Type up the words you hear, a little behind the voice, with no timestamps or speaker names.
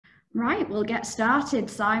Right, we'll get started.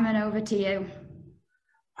 Simon, over to you.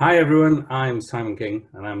 Hi everyone, I'm Simon King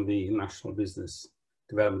and I'm the National Business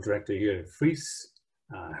Development Director here at Frees.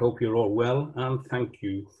 I hope you're all well and thank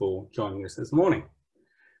you for joining us this morning.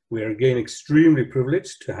 We are again extremely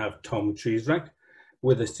privileged to have Tom Cheesewright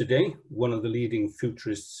with us today, one of the leading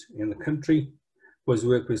futurists in the country, who has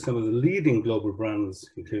worked with some of the leading global brands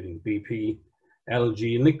including BP,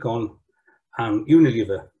 LG, Nikon and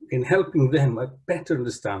Unilever in helping them better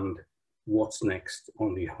understand what's next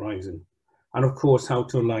on the horizon, and of course how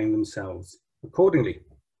to align themselves accordingly.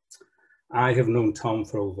 I have known Tom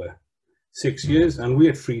for over 6 years and we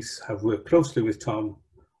at Frees have worked closely with Tom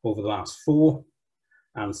over the last 4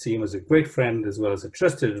 and see him as a great friend as well as a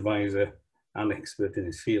trusted advisor and expert in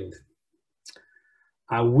his field.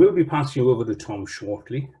 I will be passing you over to Tom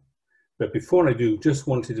shortly, but before I do, just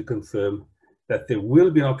wanted to confirm that there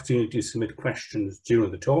will be an opportunity to submit questions during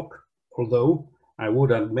the talk, although I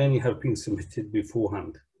would add many have been submitted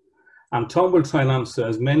beforehand. And Tom will try and answer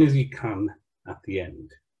as many as he can at the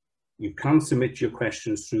end. You can submit your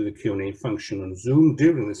questions through the Q&A function on Zoom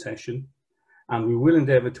during the session, and we will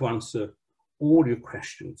endeavour to answer all your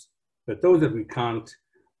questions. But those that we can't,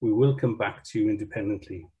 we will come back to you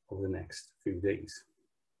independently over the next few days.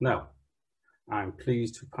 Now, I'm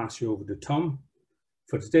pleased to pass you over to Tom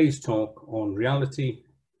for today's talk on reality,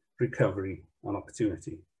 recovery, and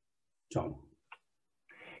opportunity. Tom.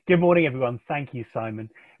 Good morning, everyone. Thank you, Simon.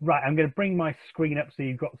 Right, I'm going to bring my screen up so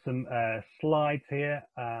you've got some slides here.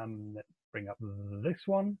 Let's bring up this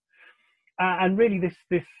one. And really,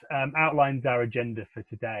 this outlines our agenda for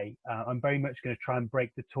today. I'm very much going to try and break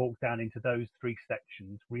the talk down into those 3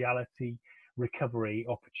 sections: reality, recovery,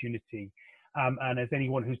 opportunity. And as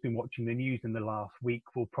anyone who's been watching the news in the last week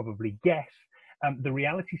will probably guess, the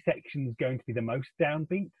reality section is going to be the most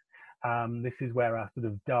downbeat. This is where our sort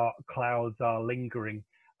of dark clouds are lingering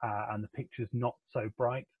and the picture's not so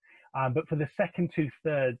bright. But for the second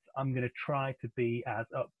 2/3, I'm going to try to be as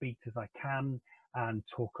upbeat as I can and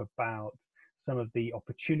talk about some of the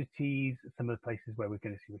opportunities, some of the places where we're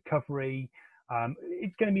going to see recovery.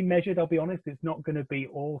 It's going to be measured, I'll be honest. It's not going to be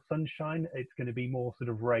all sunshine. It's going to be more sort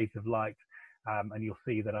of rays of light. And you'll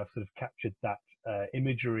see that I've sort of captured that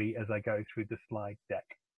imagery as I go through the slide deck.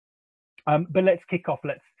 But let's kick off.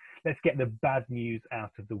 Let's get the bad news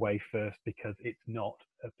out of the way first, because it's not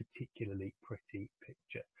a particularly pretty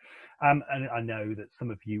picture. And I know that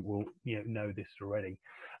some of you will know this already.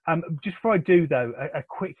 Just before I do, though, a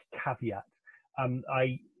quick caveat.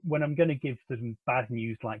 When I'm going to give some bad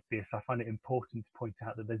news like this, I find it important to point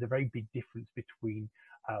out that there's a very big difference between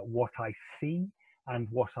what I see and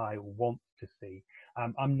what I want to see.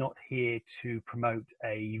 I'm not here to promote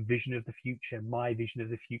a vision of the future, my vision of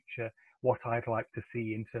the future, what I'd like to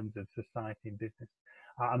see in terms of society and business.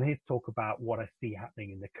 I'm here to talk about what I see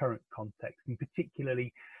happening in the current context, and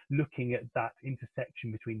particularly looking at that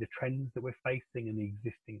intersection between the trends that we're facing and the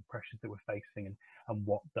existing pressures that we're facing, and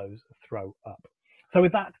what those throw up. So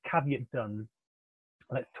with that caveat done,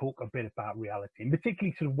 let's talk a bit about reality, and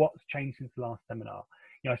particularly sort of what's changed since the last seminar.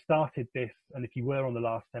 I started this, and if you were on the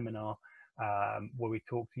last seminar where we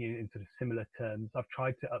talked to you in sort of similar terms, I've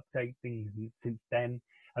tried to update things since then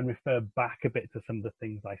and refer back a bit to some of the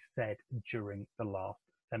things I said during the last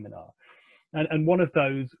seminar. And one of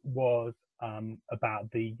those was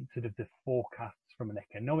about the sort of the forecasts from an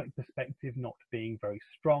economic perspective not being very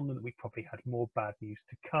strong, and that we probably had more bad news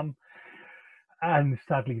to come. And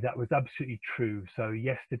sadly, that was absolutely true. So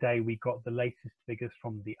yesterday we got the latest figures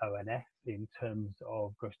from the ONS in terms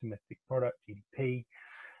of gross domestic product, GDP.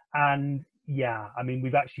 And yeah, I mean,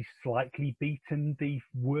 we've actually slightly beaten the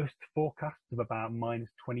worst forecasts of about minus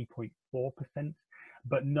 20.4%.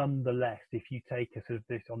 But nonetheless, if you take a sort of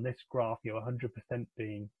this on this graph, 100%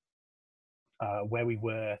 being where we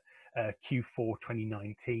were Q4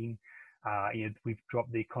 2019, we've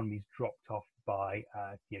dropped, the economy's dropped off by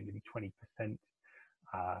nearly 20%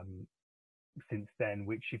 since then,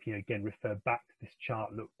 which if you again refer back to this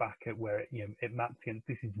chart, look back at where it maps against,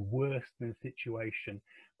 this is worse than the situation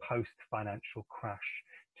post financial crash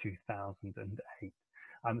 2008.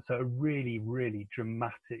 So a really, really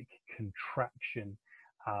dramatic contraction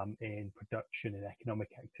in production and economic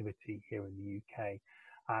activity here in the UK.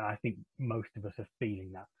 And I think most of us are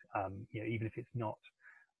feeling that, even if it's not,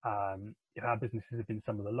 if our businesses have been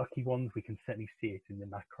some of the lucky ones, we can certainly see it in the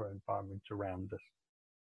macro environment around us.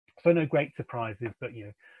 So no great surprises, but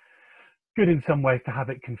good in some ways to have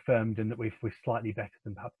it confirmed, and that we're slightly better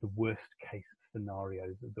than perhaps the worst case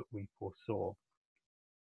scenarios that we foresaw.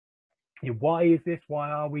 Why is this?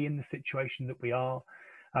 Why are we in the situation that we are?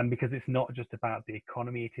 because it's not just about the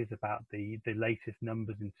economy, it is about the latest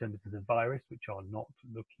numbers in terms of the virus, which are not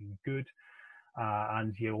looking good.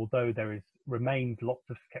 And although there remains lots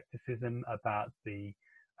of skepticism about the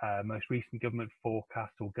most recent government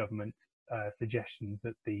forecast or government suggestions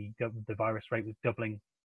that the virus rate was doubling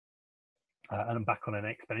and back on an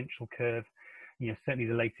exponential curve, certainly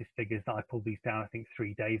the latest figures that I pulled these down, I think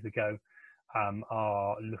 3 days ago,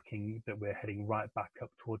 are looking that we're heading right back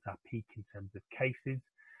up towards our peak in terms of cases.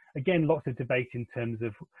 Again, lots of debate in terms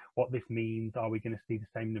of what this means. Are we going to see the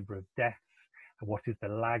same number of deaths? What is the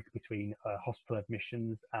lag between hospital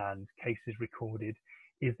admissions and cases recorded?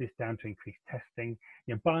 Is this down to increased testing?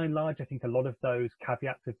 By and large, I think a lot of those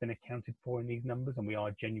caveats have been accounted for in these numbers, and we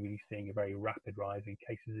are genuinely seeing a very rapid rise in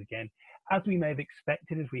cases again, as we may have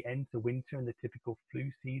expected as we enter winter and the typical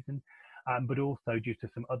flu season, but also due to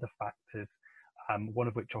some other factors, one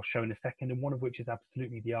of which I'll show in a second, and one of which is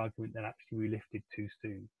absolutely the argument that actually we lifted too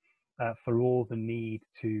soon. For all the need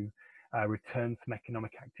to return some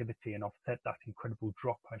economic activity and offset that incredible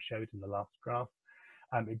drop I showed in the last graph,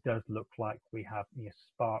 it does look like we have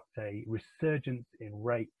sparked a resurgence in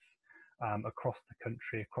rates across the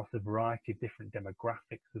country, across a variety of different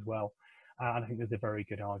demographics as well. And I think there's a very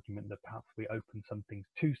good argument that perhaps we opened some things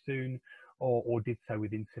too soon, or did so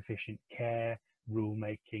with insufficient care,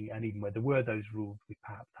 rulemaking, and even where there were those rules, we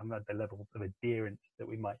perhaps haven't had the levels of adherence that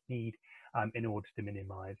we might need in order to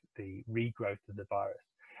minimize the regrowth of the virus.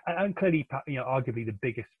 And clearly, arguably the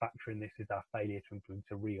biggest factor in this is our failure to implement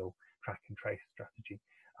a real track and trace strategy,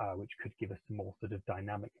 which could give us some more sort of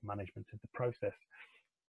dynamic management of the process.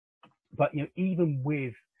 But even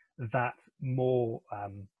with that more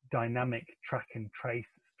dynamic track and trace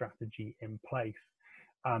strategy in place,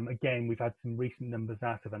 again, we've had some recent numbers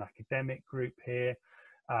out of an academic group here,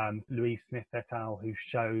 Louise Smith et al., who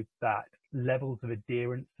showed that levels of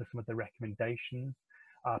adherence to some of the recommendations,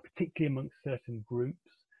 particularly amongst certain groups,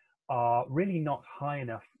 are really not high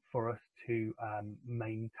enough for us to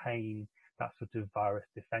maintain that sort of virus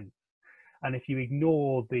defense. And if you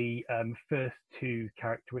ignore the first two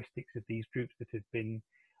characteristics of these groups that have been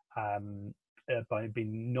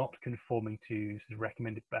not conforming to sort of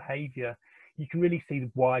recommended behavior, you can really see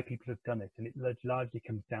why people have done it. And it largely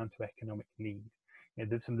comes down to economic need.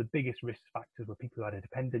 There's some of the biggest risk factors were people who had a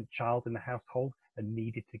dependent child in the household and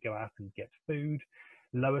needed to go out and get food.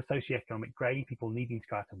 Lower socioeconomic grade, people needing to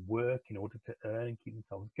go out and work in order to earn and keep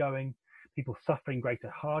themselves going. People suffering greater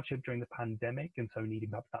hardship during the pandemic and so needing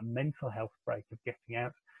perhaps that mental health break of getting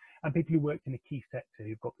out. And people who worked in a key sector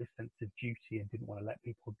who've got this sense of duty and didn't want to let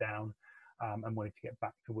people down and wanted to get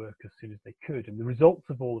back to work as soon as they could. And the results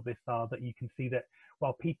of all of this are that you can see that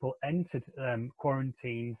while people entered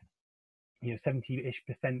quarantine,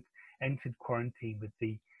 70-ish% entered quarantine with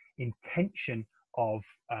the intention of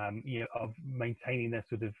maintaining their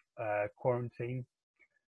sort of quarantine.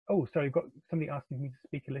 Oh, sorry, I've got somebody asking me to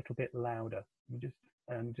speak a little bit louder. Let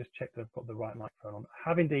me just check that I've got the right microphone on. I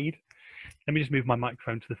have indeed. Let me just move my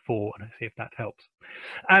microphone to the fore and see if that helps.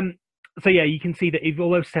 So yeah, you can see that if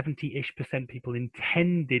although 70-ish% people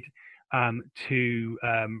intended to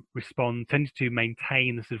respond, tended to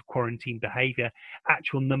maintain the sort of quarantine behavior,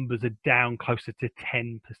 actual numbers are down closer to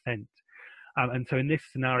 10%. And so in this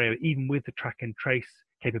scenario, even with the track and trace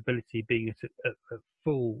capability being at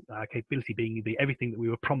full capability, being everything that we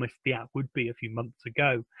were promised the app would be a few months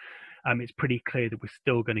ago, it's pretty clear that we're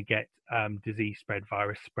still going to get disease spread,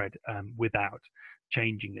 virus spread without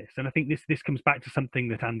changing this. And I think this comes back to something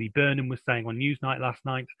that Andy Burnham was saying on Newsnight last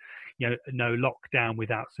night, no lockdown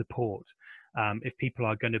without support. If people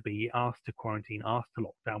are going to be asked to quarantine, asked to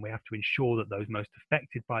lockdown, we have to ensure that those most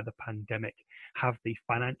affected by the pandemic have the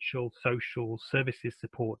financial, social, services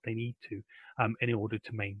support they need to in order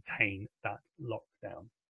to maintain that lockdown.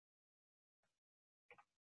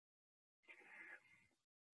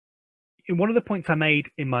 And one of the points I made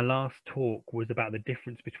in my last talk was about the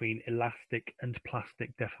difference between elastic and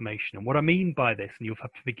plastic deformation. And what I mean by this, and you'll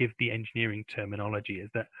have to forgive the engineering terminology, is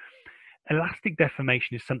that elastic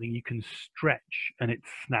deformation is something you can stretch and it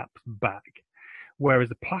snaps back,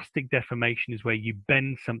 whereas a plastic deformation is where you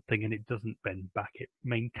bend something and it doesn't bend back. It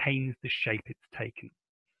maintains the shape it's taken.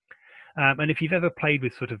 And if you've ever played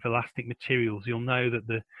with sort of elastic materials, you'll know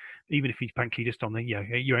that even if you frankly just on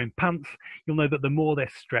your own pants, you'll know that the more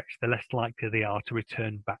they're stretched, the less likely they are to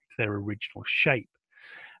return back to their original shape.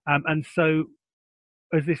 And so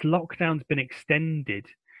as this lockdown's been extended,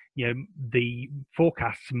 the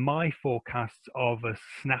forecasts, my forecasts of us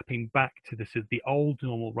snapping back to the old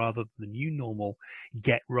normal rather than the new normal,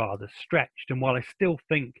 get rather stretched. And while I still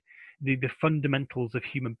think the fundamentals of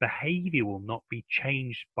human behavior will not be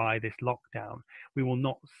changed by this lockdown. We will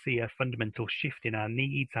not see a fundamental shift in our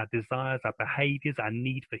needs, our desires, our behaviors, our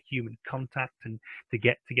need for human contact and to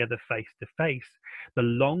get together face to face. The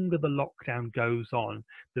longer the lockdown goes on,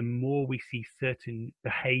 the more we see certain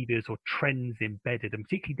behaviors or trends embedded, and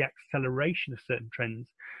particularly the acceleration of certain trends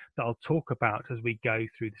that I'll talk about as we go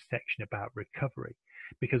through the section about recovery.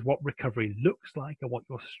 Because what recovery looks like and what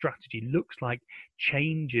your strategy looks like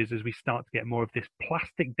changes as we start to get more of this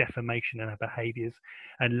plastic deformation in our behaviors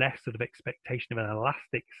and less sort of expectation of an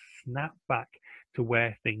elastic snap back to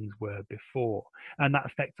where things were before. And that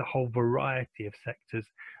affects a whole variety of sectors,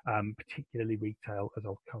 particularly retail, as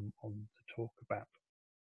I'll come on to talk about.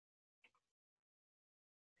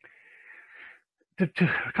 To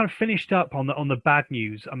kind of finished up on the bad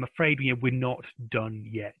news, I'm afraid we're not done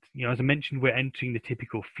yet. As I mentioned, we're entering the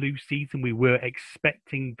typical flu season. We were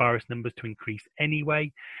expecting virus numbers to increase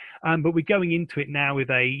anyway, but we're going into it now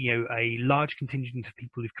with a large contingent of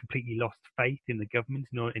people who've completely lost faith in the government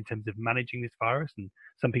in terms of managing this virus, and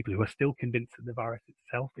some people who are still convinced that the virus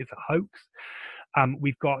itself is a hoax.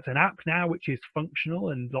 We've got an app now which is functional,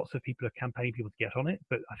 and lots of people are campaigning people to get on it.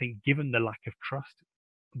 But I think given the lack of trust,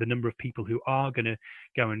 the number of people who are going to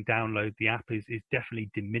go and download the app is definitely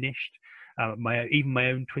diminished. Even my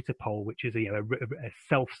own Twitter poll, which is a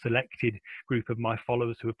self-selected group of my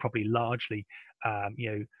followers who are probably largely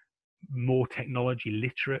more technology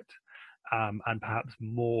literate and perhaps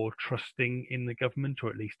more trusting in the government, or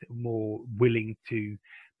at least more willing to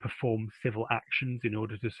perform civil actions in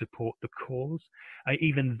order to support the cause.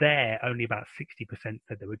 Even there, only about 60%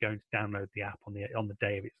 said they were going to download the app on the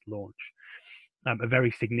day of its launch. A very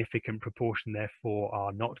significant proportion, therefore,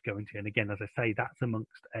 are not going to. And again, as I say, that's amongst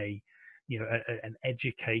an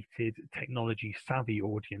educated, technology-savvy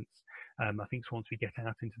audience. I think once we get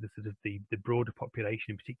out into the sort of the broader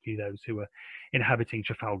population, particularly those who are inhabiting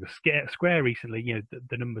Trafalgar Square recently,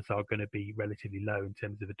 the numbers are going to be relatively low in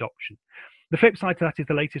terms of adoption. The flip side to that is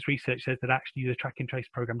the latest research says that actually the track and trace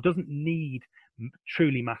program doesn't need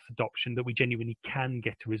truly mass adoption, that we genuinely can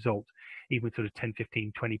get a result, even with sort of 10,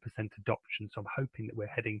 15, 20% adoption. So I'm hoping that we're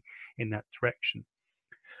heading in that direction.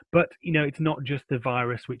 But, it's not just the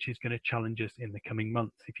virus which is going to challenge us in the coming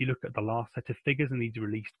months. If you look at the last set of figures, and these are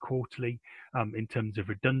released quarterly in terms of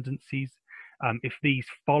redundancies, if these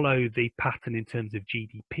follow the pattern in terms of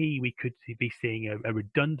GDP, we could be seeing a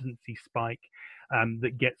redundancy spike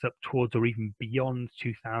that gets up towards or even beyond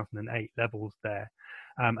 2008 levels there.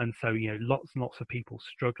 And so, lots and lots of people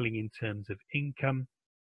struggling in terms of income.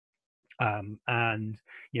 And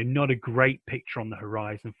not a great picture on the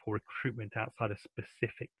horizon for recruitment outside of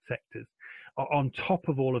specific sectors. On top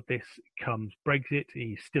of all of this comes Brexit.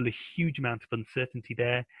 Still a huge amount of uncertainty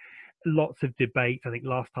there. Lots of debate. I think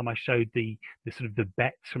last time I showed the sort of the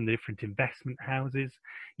bets from the different investment houses.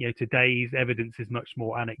 Today's evidence is much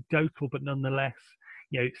more anecdotal, but nonetheless,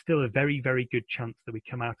 it's still a very, very good chance that we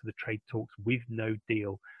come out of the trade talks with no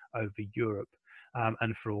deal over Europe.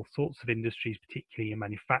 And for all sorts of industries, particularly in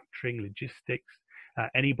manufacturing, logistics,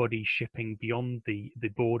 anybody shipping beyond the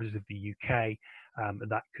borders of the UK,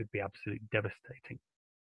 that could be absolutely devastating.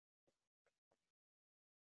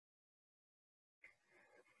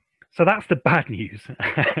 So that's the bad news.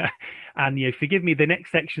 And forgive me, the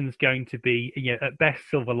next section is going to be at best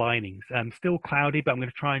silver linings. Still cloudy, but I'm going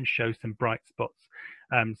to try and show some bright spots,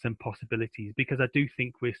 some possibilities, because I do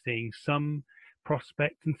think we're seeing some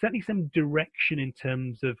prospect and certainly some direction in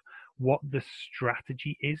terms of what the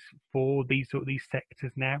strategy is for these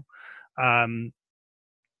sectors now.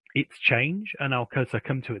 It's change, and I'll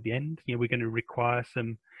come to at the end. We're going to require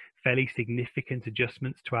some fairly significant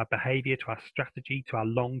adjustments to our behavior, to our strategy, to our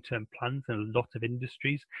long-term plans in a lot of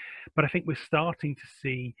industries. But I think we're starting to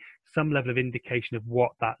see some level of indication of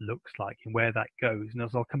what that looks like and where that goes. And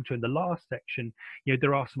as I'll come to in the last section,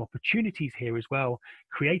 there are some opportunities here as well,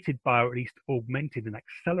 created by, or at least augmented and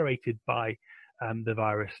accelerated by the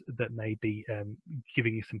virus, that may be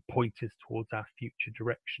giving you some pointers towards our future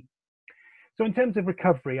direction. So in terms of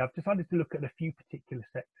recovery, I've decided to look at a few particular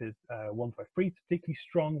sectors, one where Free's particularly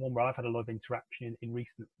strong, one where I've had a lot of interaction in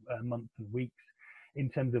recent months and weeks in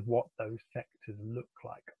terms of what those sectors look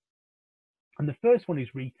like. And the first one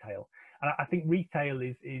is retail. And I think retail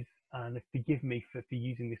is and forgive me for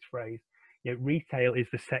using this phrase, retail is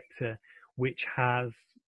the sector which has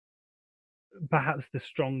perhaps the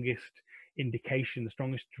strongest indication, the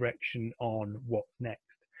strongest direction on what's next.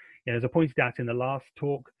 As I pointed out in the last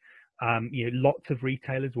talk, lots of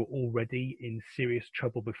retailers were already in serious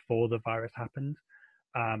trouble before the virus happened.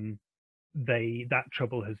 That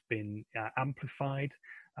trouble has been amplified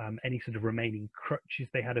any sort of remaining crutches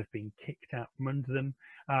they had have been kicked out from under them.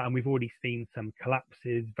 And we've already seen some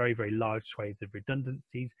collapses, very, very large swathes of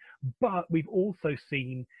redundancies. But we've also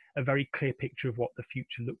seen a very clear picture of what the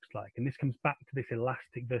future looks like. And this comes back to this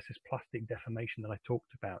elastic versus plastic deformation that I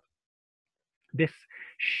talked about. This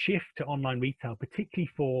shift to online retail, particularly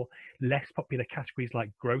for less popular categories like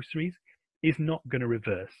groceries, is not going to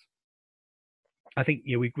reverse. I think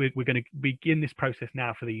we're going to begin this process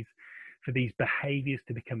now for these behaviours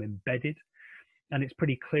to become embedded, and it's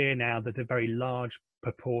pretty clear now that a very large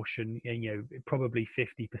proportion, probably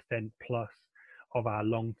 50% plus of our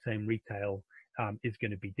long-term retail is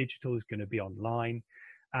going to be digital, is going to be online,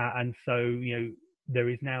 and so there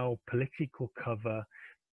is now political cover,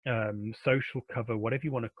 social cover, whatever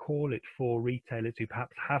you want to call it, for retailers who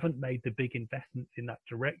perhaps haven't made the big investments in that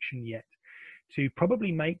direction yet, to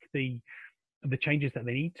probably make the changes that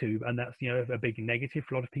they need to. And that's a big negative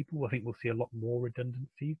for a lot of people. I think we'll see a lot more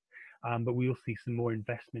redundancies, but we will see some more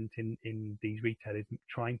investment in these retailers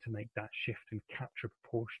trying to make that shift and capture a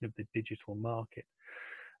proportion of the digital market.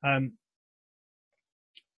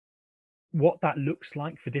 What that looks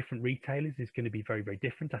like for different retailers is going to be very, very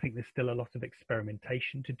different. I think there's still a lot of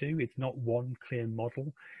experimentation to do. It's not one clear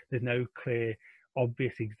model. There's no clear,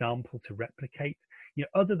 obvious example to replicate,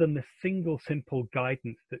 other than the single, simple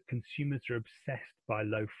guidance that consumers are obsessed by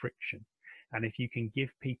low friction. And if you can give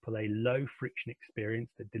people a low friction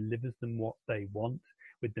experience that delivers them what they want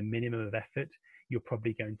with the minimum of effort, you're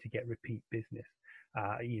probably going to get repeat business.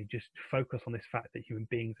 You just focus on this fact that human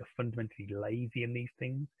beings are fundamentally lazy in these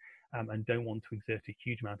things, and don't want to exert a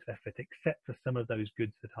huge amount of effort, except for some of those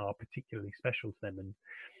goods that are particularly special to them. And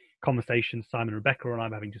conversations Simon and Rebecca and I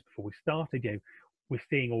were having just before we started, we're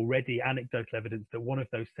seeing already anecdotal evidence that one of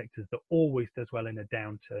those sectors that always does well in a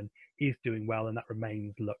downturn is doing well, and that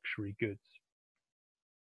remains luxury goods.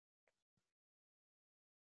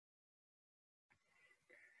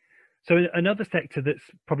 So another sector that's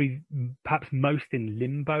probably perhaps most in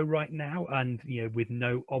limbo right now, and with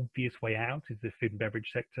no obvious way out, is the food and beverage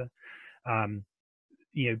sector.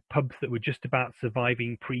 Pubs that were just about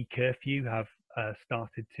surviving pre-curfew have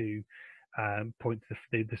started to point to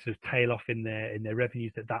the sort of tail off in their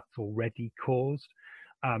revenues that's already caused,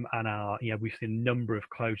 and we've seen a number of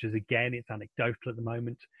closures. Again, it's anecdotal at the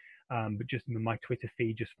moment, but just in my Twitter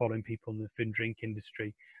feed, just following people in the food and drink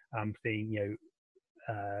industry, seeing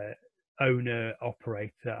owner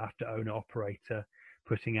operator after owner operator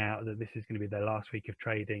putting out that this is going to be their last week of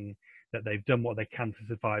trading, that they've done what they can to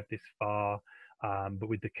survive this far, but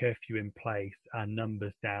with the curfew in place and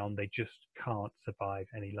numbers down, they just can't survive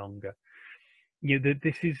any longer.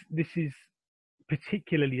 This is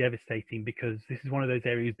particularly devastating because this is one of those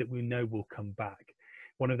areas that we know will come back.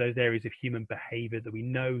 One of those areas of human behavior that we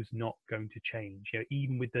know is not going to change.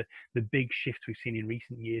 Even with the big shifts we've seen in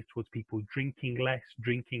recent years towards people drinking less,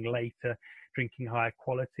 drinking later, drinking higher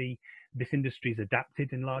quality, this industry has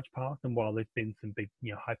adapted in large part. And while there's been some big,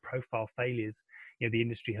 high profile failures, the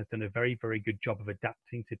industry has done a very, very good job of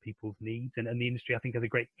adapting to people's needs. And the industry, I think, has a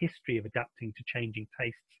great history of adapting to changing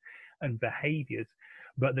tastes and behaviors.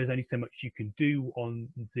 But there's only so much you can do on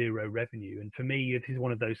zero revenue. And for me, this is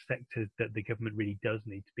one of those sectors that the government really does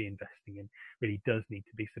need to be investing in, really does need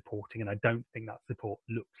to be supporting. And I don't think that support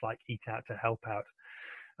looks like Eat Out to Help Out.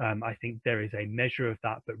 I think there is a measure of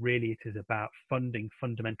that, but really it is about funding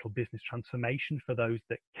fundamental business transformation for those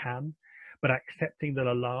that can, but accepting that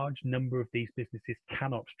a large number of these businesses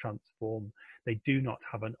cannot transform. They do not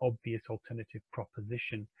have an obvious alternative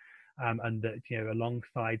proposition. And that,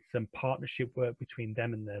 alongside some partnership work between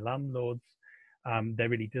them and their landlords, there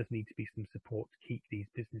really does need to be some support to keep these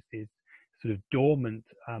businesses sort of dormant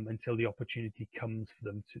until the opportunity comes for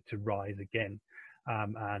them to rise again.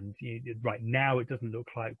 And right now, it doesn't look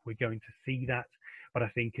like we're going to see that. But I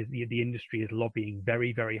think as the industry is lobbying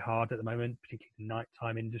very, very hard at the moment, particularly the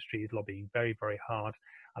nighttime industry is lobbying very, very hard.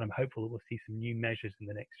 And I'm hopeful that we'll see some new measures in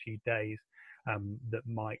the next few days that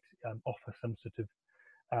might offer some sort of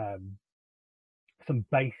some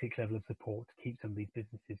basic level of support to keep some of these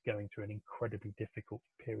businesses going through an incredibly difficult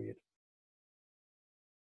period.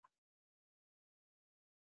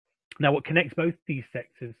 Now, what connects both these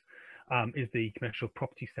sectors is the commercial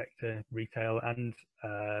property sector, retail and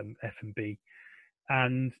F&B.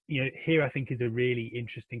 And here I think is a really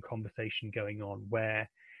interesting conversation going on, where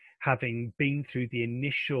having been through the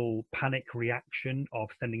initial panic reaction of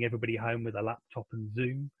sending everybody home with a laptop and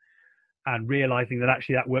Zoom, and realizing that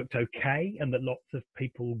actually that worked okay and that lots of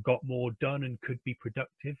people got more done and could be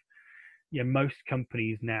productive, most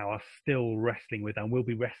companies now are still wrestling with, and will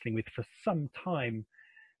be wrestling with for some time,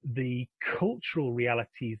 the cultural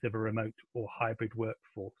realities of a remote or hybrid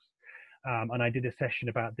workforce. And I did a session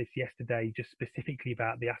about this yesterday, just specifically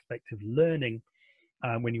about the aspect of learning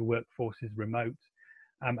when your workforce is remote,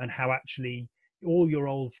 and how actually all your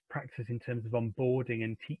old practices in terms of onboarding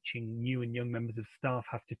and teaching new and young members of staff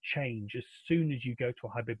have to change. As soon as you go to a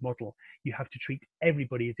hybrid model, you have to treat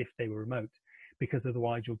everybody as if they were remote, because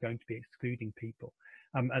otherwise you're going to be excluding people.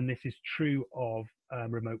 And this is true of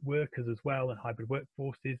remote workers as well, and hybrid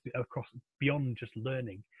workforces across beyond just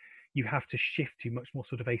learning. You have to shift to much more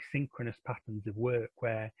sort of asynchronous patterns of work,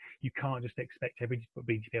 where you can't just expect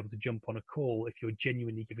everybody to be able to jump on a call if you're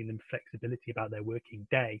genuinely giving them flexibility about their working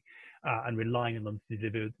day and relying on them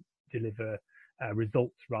to deliver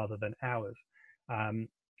results rather than hours.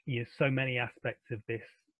 So many aspects of this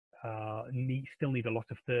still need a lot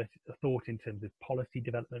of thought in terms of policy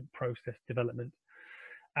development, process development,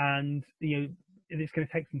 and it's going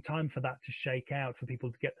to take some time for that to shake out, for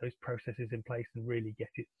people to get those processes in place and really get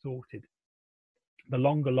it sorted. The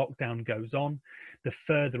longer lockdown goes on, the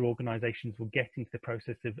further organizations will get into the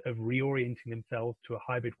process of reorienting themselves to a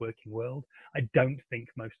hybrid working world. I don't think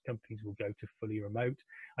most companies will go to fully remote.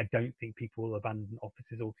 I don't think people will abandon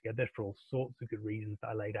offices altogether, for all sorts of good reasons that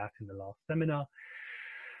I laid out in the last seminar.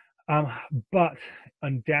 But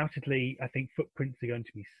undoubtedly, I think footprints are going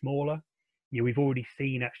to be smaller. We've already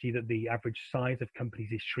seen actually that the average size of companies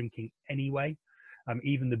is shrinking anyway.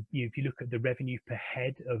 Even if you look at the revenue per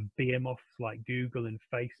head of behemoths like Google and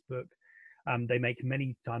Facebook, they make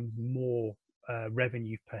many times more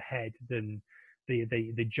revenue per head than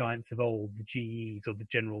the giants of old, the GEs or the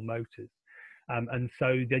General Motors. And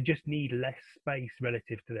so they just need less space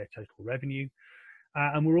relative to their total revenue.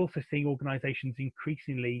 And we're also seeing organizations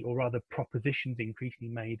increasingly, or rather propositions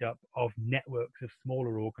increasingly made up of networks of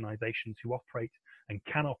smaller organizations who operate and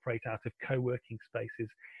can operate out of co-working spaces,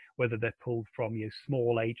 whether they're pulled from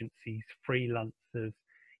small agencies, freelancers,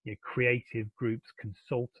 creative groups,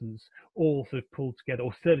 consultants, all sort of pulled together,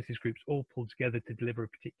 or services groups all pulled together to deliver a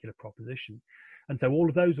particular proposition. And so all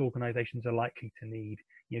of those organizations are likely to need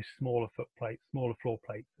smaller footplates, smaller floor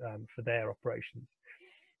plates for their operations.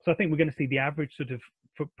 So I think we're going to see the average sort of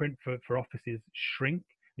footprint for offices shrink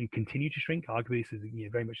and continue to shrink. Arguably, this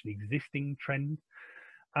is very much an existing trend.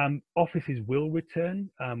 Offices will return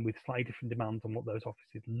with slightly different demands on what those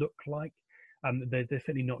offices look like. They're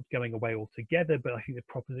certainly not going away altogether, but I think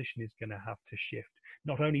the proposition is going to have to shift,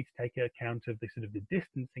 not only to take account of the sort of the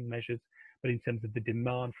distancing measures, but in terms of the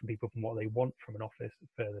demand from people from what they want from an office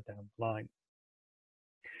further down the line.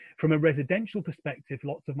 From a residential perspective,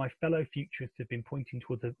 lots of my fellow futurists have been pointing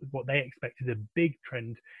towards what they expect is a big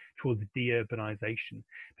trend towards deurbanization.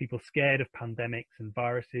 People scared of pandemics and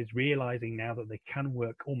viruses, realizing now that they can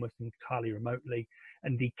work almost entirely remotely,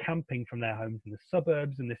 and decamping from their homes in the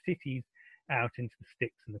suburbs and the cities out into the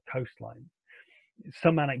sticks and the coastlines.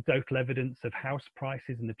 Some anecdotal evidence of house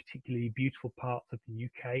prices in the particularly beautiful parts of the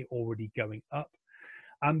UK already going up.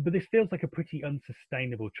 But this feels like a pretty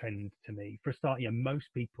unsustainable trend to me. For a start, most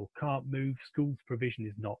people can't move. Schools provision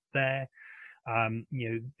is not there.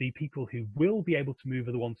 The people who will be able to move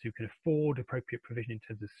are the ones who can afford appropriate provision in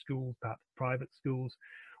terms of schools, perhaps private schools,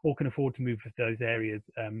 or can afford to move to those areas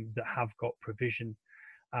that have got provision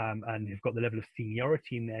and have got the level of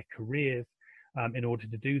seniority in their careers in order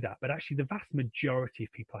to do that. But actually, the vast majority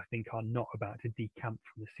of people, I think, are not about to decamp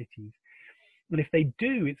from the cities. And if they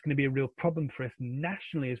do, it's going to be a real problem for us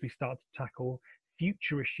nationally as we start to tackle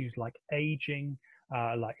future issues like aging,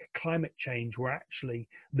 like climate change, where actually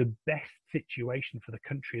the best situation for the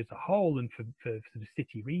country as a whole and for sort of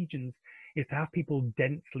city regions is to have people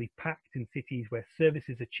densely packed in cities where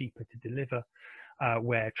services are cheaper to deliver,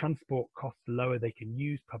 where transport costs are lower, they can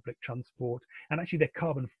use public transport, and actually their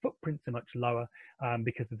carbon footprints are much lower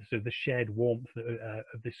because of the sort of the shared warmth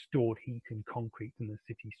of the stored heat and concrete in the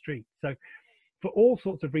city streets. So for all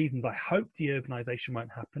sorts of reasons, I hope deurbanization won't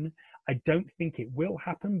happen. I don't think it will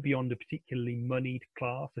happen beyond a particularly moneyed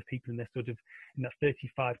class of people in their sort of in that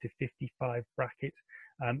 35 to 55 bracket.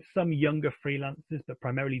 Some younger freelancers, but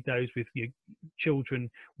primarily those with children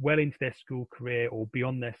well into their school career or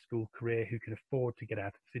beyond their school career who can afford to get out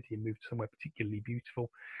of the city and move to somewhere particularly beautiful.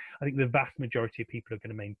 I think the vast majority of people are going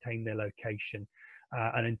to maintain their location.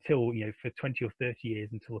 And until, for 20 or 30 years,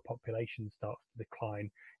 until the population starts to decline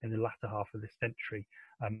in the latter half of this century,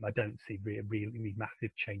 I don't see really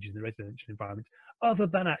massive changes in the residential environment, other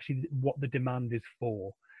than actually what the demand is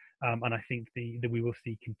for. And I think that we will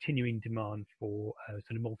see continuing demand for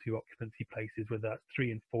sort of multi-occupancy places, whether that's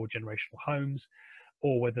 3 and 4 generational homes,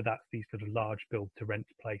 or whether that's these sort of large build-to-rent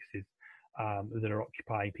places that are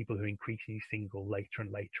occupying people who are increasingly single later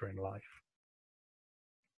and later in life.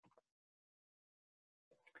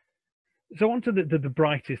 So on to the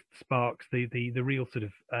brightest sparks, the real sort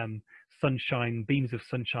of sunshine, beams of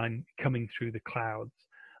sunshine coming through the clouds.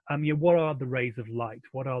 What are the rays of light?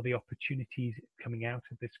 What are the opportunities coming out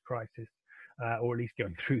of this crisis, or at least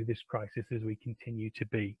going through this crisis as we continue to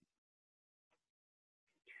be?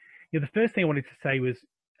 The first thing I wanted to say was,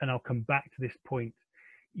 and I'll come back to this point,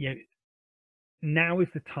 now is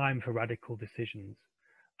the time for radical decisions.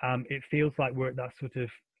 It feels like we're at that sort of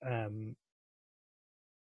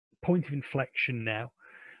point of inflection now,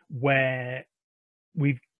 where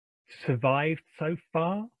we've survived so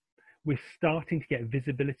far. We're starting to get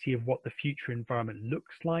visibility of what the future environment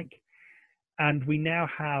looks like, and we now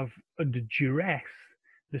have under duress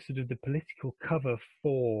the political cover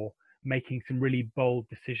for making some really bold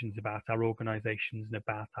decisions about our organizations and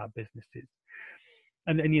about our businesses.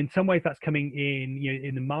 And in some ways that's coming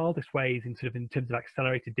in the mildest ways in terms of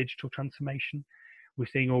accelerated digital transformation. We're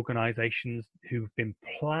seeing organizations who've been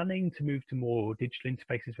planning to move to more digital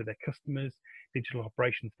interfaces with their customers, digital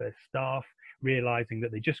operations for their staff, realizing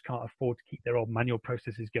that they just can't afford to keep their old manual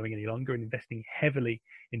processes going any longer, and investing heavily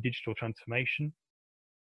in digital transformation.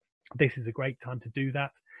 This is a great time to do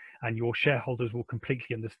that, and your shareholders will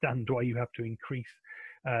completely understand why you have to increase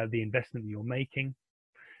the investment that you're making.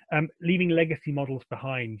 Leaving legacy models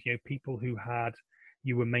behind, people who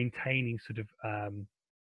were maintaining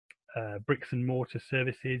bricks and mortar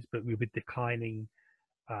services, but with declining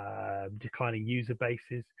user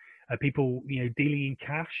bases. People, dealing in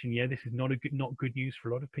cash, and this is not good news for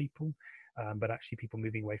a lot of people, but actually people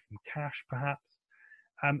moving away from cash, perhaps.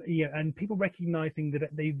 And people recognizing that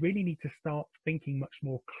they really need to start thinking much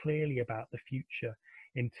more clearly about the future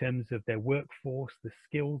in terms of their workforce, the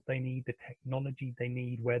skills they need, the technology they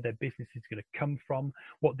need, where their business is going to come from,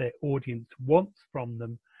 what their audience wants from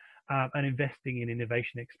them, and investing in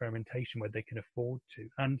innovation experimentation where they can afford to.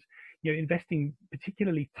 And investing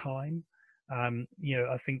particularly time.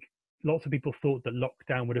 I think lots of people thought that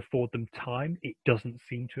lockdown would afford them time. It doesn't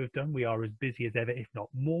seem to have done. We are as busy as ever, if not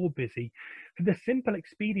more busy, for the simple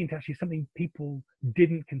expedient, actually something people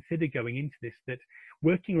didn't consider going into this, that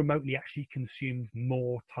working remotely actually consumes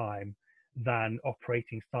more time than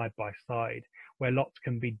operating side by side, where lots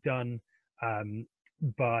can be done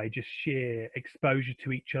by just sheer exposure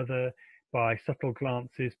to each other, by subtle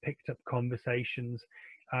glances, picked up conversations.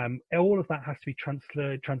 All of that has to be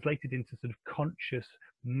translated into conscious,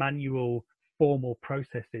 manual, formal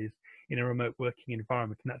processes in a remote working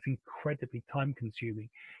environment, and that's incredibly time consuming.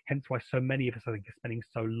 Hence why so many of us, I think, are spending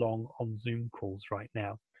so long on Zoom calls right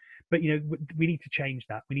now. But we need to change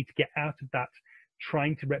that. We need to get out of that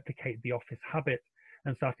trying to replicate the office habit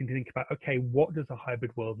and starting to think about, okay, what does a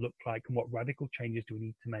hybrid world look like, and what radical changes do we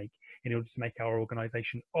need to make in order to make our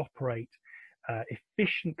organization operate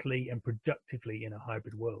efficiently and productively in a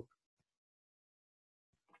hybrid world.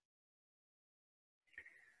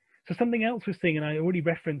 So something else we're seeing, and I already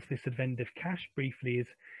referenced this at end of cash briefly, is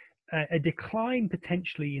a decline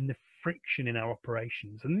potentially in the friction in our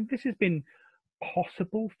operations. And this has been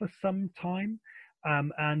possible for some time,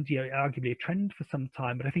 and arguably a trend for some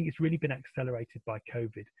time, but I think it's really been accelerated by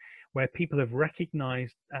COVID, where people have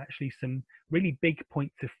recognized actually some really big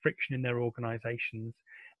points of friction in their organizations,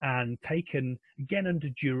 and taken, again under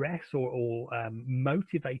duress or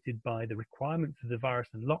motivated by the requirements of the virus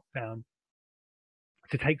and lockdown,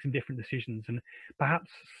 to take some different decisions and perhaps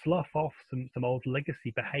slough off some old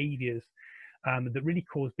legacy behaviors that really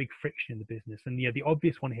cause big friction in the business. And the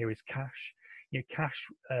obvious one here is cash. Cash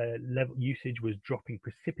level usage was dropping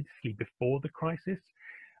precipitously before the crisis.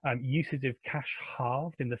 Usage of cash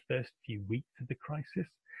halved in the first few weeks of the crisis,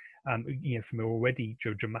 from an already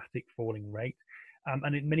dramatic falling rate.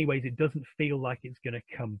 And in many ways, it doesn't feel like it's going to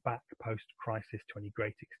come back post-crisis to any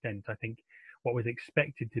great extent. I think what was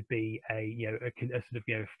expected to be a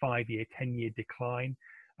 5-year, 10-year decline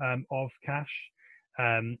of cash,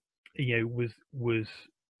 has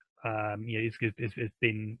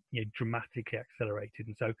been dramatically accelerated.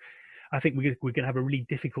 And so I think we're going to have a really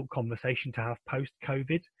difficult conversation to have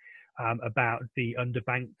post-COVID about the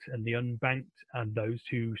underbanked and the unbanked, and those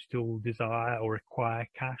who still desire or require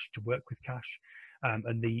cash to work with cash,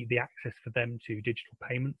 and the access for them to digital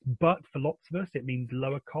payments. But for lots of us, it means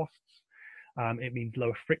lower costs. It means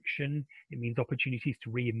lower friction. It means opportunities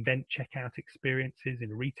to reinvent checkout experiences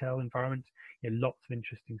in a retail environment. Lots of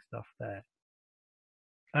interesting stuff there.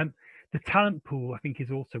 The talent pool, I think,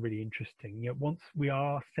 is also really interesting. Once we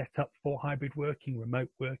are set up for hybrid working,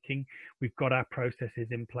 remote working, we've got our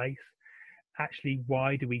processes in place. Actually,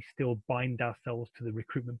 why do we still bind ourselves to the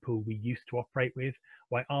recruitment pool we used to operate with?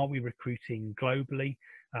 Why aren't we recruiting globally,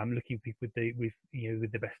 looking for people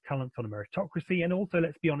with the best talents on a meritocracy, and also,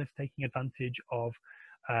 let's be honest, taking advantage of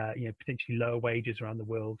potentially lower wages around the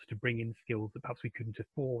world to bring in skills that perhaps we couldn't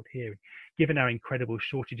afford here. Given our incredible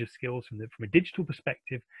shortage of skills from a digital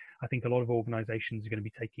perspective, I think a lot of organizations are going to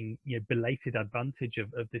be taking belated advantage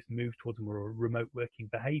of this move towards a more remote working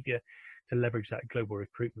behavior to leverage that global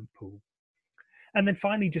recruitment pool. And then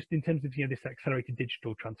finally, just in terms of this accelerated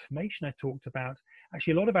digital transformation I talked about,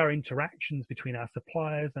 actually a lot of our interactions between our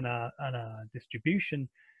suppliers and our distribution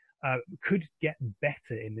could get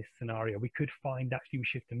better in this scenario. We could find actually we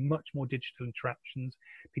shift to much more digital interactions,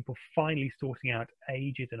 people finally sorting out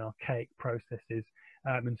aged and archaic processes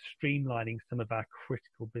and streamlining some of our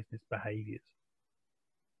critical business behaviors.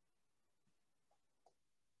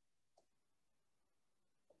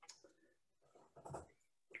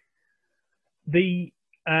 The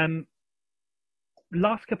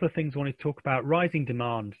last couple of things I want to talk about: rising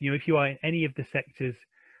demand. If you are in any of the sectors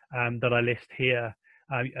that I list here,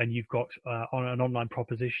 and you've got on an online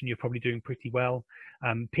proposition, you're probably doing pretty well.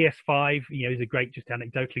 PS5, is a great, just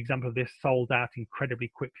anecdotal example of this. Sold out incredibly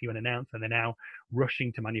quickly when announced, and they're now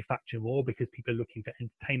rushing to manufacture more because people are looking for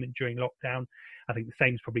entertainment during lockdown. I think the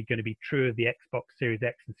same is probably going to be true of the Xbox Series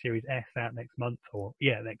X and Series S out next month,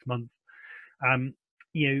 next month.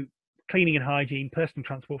 Cleaning and hygiene, personal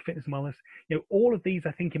transport, fitness and wellness, all of these,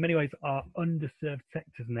 I think, in many ways are underserved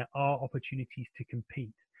sectors, and there are opportunities to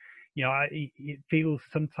compete. It feels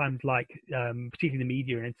sometimes like, particularly the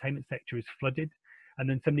media and entertainment sector, is flooded, and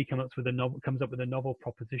then somebody comes up with a novel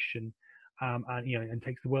proposition, and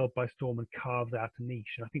takes the world by storm and carves out a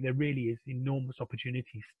niche. And I think there really is enormous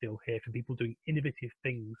opportunities still here for people doing innovative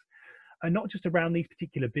things, and not just around these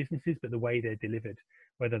particular businesses, but the way they're delivered,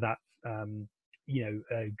 whether that's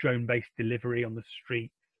drone-based delivery on the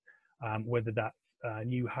streets, whether that's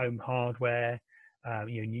new home hardware,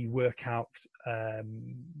 new workout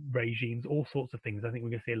regimes, all sorts of things. I think we're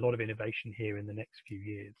going to see a lot of innovation here in the next few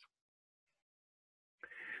years.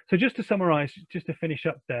 So just to summarize, just to finish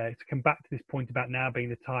up there, to come back to this point about now being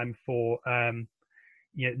the time for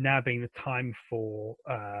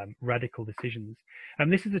radical decisions.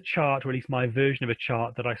 And this is a chart, or at least my version of a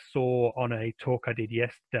chart, that I saw on a talk I did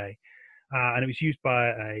yesterday. And it was used by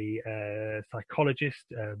a psychologist,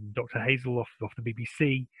 Dr. Hazel off the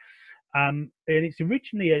BBC. And it's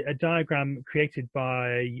originally a diagram created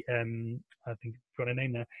by, I think I've got a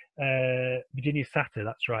name now, Virginia Satter,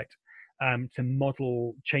 that's right, to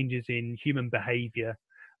model changes in human behavior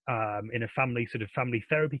in a family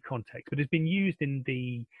therapy context, but it's been used in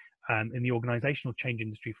the organizational change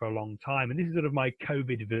industry for a long time. And this is sort of my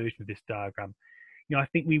COVID version of this diagram. I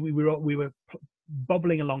think we were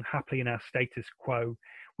bubbling along happily in our status quo.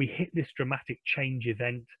 We hit this dramatic change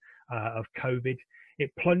event of COVID.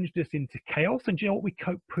 It plunged us into chaos, and do you know what? We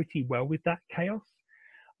coped pretty well with that chaos.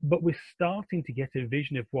 But we're starting to get a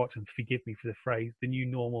vision of what, and forgive me for the phrase, the new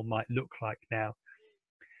normal might look like now.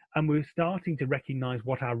 And we're starting to recognize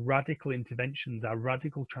what our radical interventions, our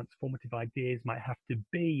radical transformative ideas might have to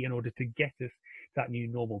be in order to get us that new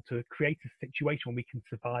normal, to create a situation where we can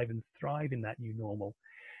survive and thrive in that new normal.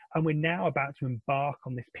 And we're now about to embark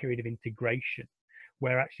on this period of integration,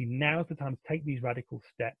 where actually now's the time to take these radical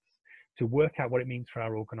steps, to work out what it means for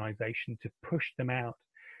our organization, to push them out,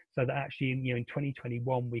 so that actually in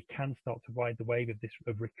 2021 we can start to ride the wave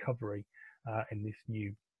of recovery in this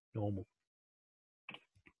new normal.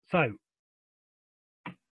 So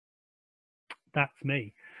that's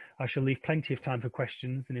me. I shall leave plenty of time for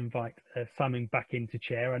questions and invite Simon back into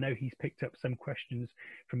chair. I know he's picked up some questions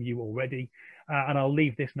from you already, and I'll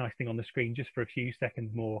leave this nice thing on the screen just for a few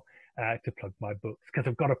seconds more to plug my books, because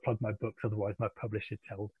I've got to plug my books, otherwise my publisher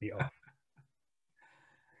tells me off.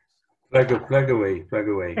 Plug away.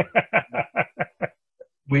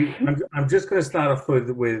 I'm just going to start off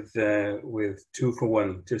with 2 for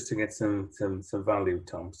 1, just to get some value,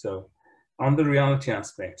 Tom. So, on the reality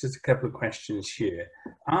aspect, just a couple of questions here.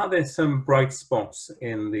 Are there some bright spots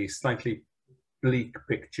in the slightly bleak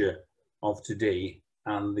picture of today?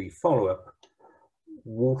 And the follow-up: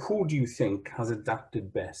 who do you think has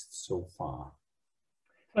adapted best so far?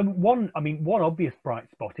 One obvious bright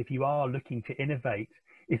spot, if you are looking to innovate,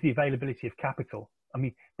 is the availability of capital. I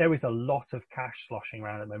mean, there is a lot of cash sloshing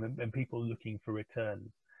around at the moment and people looking for returns.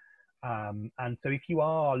 And so if you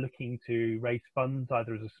are looking to raise funds,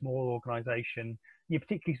 either as a small organization,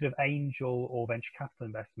 particularly sort of angel or venture capital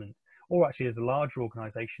investment, or actually as a larger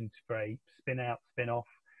organization for a spin out, spin off,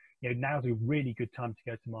 now's a really good time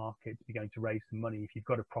to go to market, to be going to raise some money if you've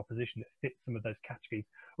got a proposition that fits some of those categories,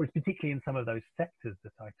 or it's particularly in some of those sectors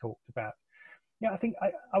that I talked about. I think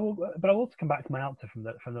I will, but I'll also come back to my answer from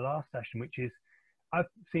the last session, which is I've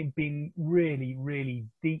been really, really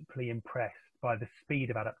deeply impressed by the speed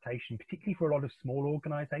of adaptation, particularly for a lot of small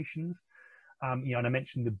organizations. And I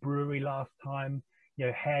mentioned the brewery last time.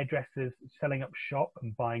 Hairdressers selling up shop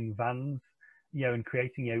and buying vans, and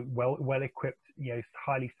creating well equipped,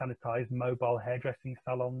 highly sanitized mobile hairdressing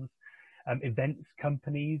salons. Events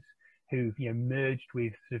companies who've merged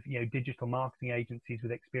with sort of digital marketing agencies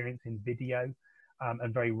with experience in video,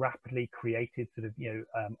 and very rapidly created sort of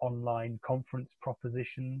online conference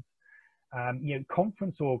propositions.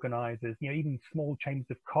 Conference organizers, even small chambers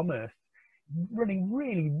of commerce running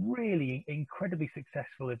really incredibly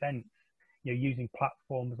successful events, using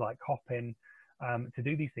platforms like Hopin to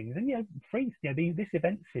do these things. And this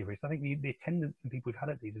event series, I think the attendance and people who've had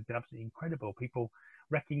at these has been absolutely incredible. People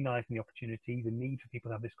recognizing the opportunity, the need for people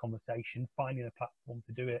to have this conversation, finding a platform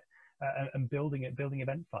to do it, and building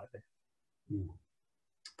events like this.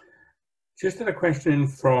 Just had a question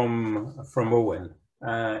from Owen.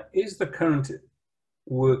 Is the current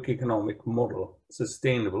work economic model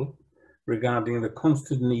sustainable regarding the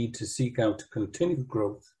constant need to seek out continued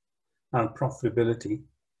growth and profitability?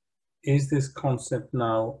 Is this concept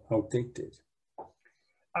now outdated?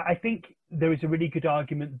 I think there is a really good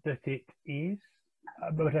argument that it is,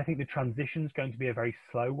 but I think the transition is going to be a very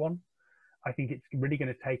slow one. I think it's really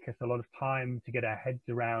going to take us a lot of time to get our heads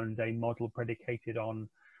around a model predicated on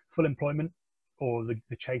full employment, or the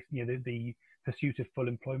chase, the pursuit of full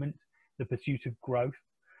employment, the pursuit of growth,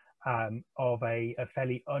 of a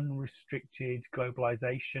fairly unrestricted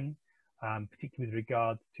globalization, particularly with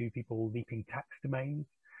regards to people leaping tax domains.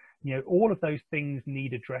 All of those things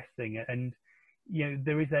need addressing, and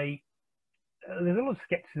there's a lot of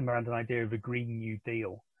skepticism around an idea of a Green New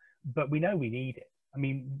Deal, but we know we need it. I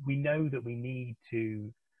mean, we know that we need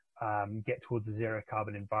to get towards a zero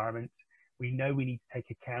carbon environment. We know we need to take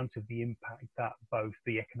account of the impact that both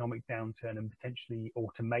the economic downturn and potentially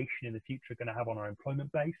automation in the future are going to have on our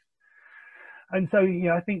employment base. And so,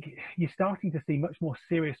 I think you're starting to see much more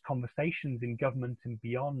serious conversations in government and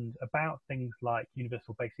beyond about things like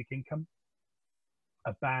universal basic income,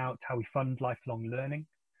 about how we fund lifelong learning,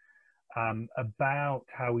 about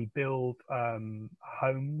how we build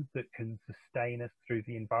homes that can sustain us through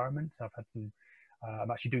the environment. I've had some, I'm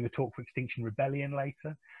actually doing a talk for Extinction Rebellion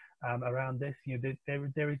later around this.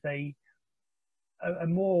 There is a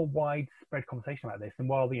more widespread conversation about this. And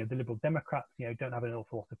while the Liberal Democrats don't have an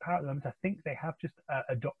awful lot of power at the moment, I think they have just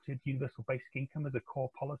adopted universal basic income as a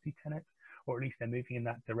core policy tenet, or at least they're moving in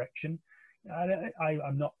that direction.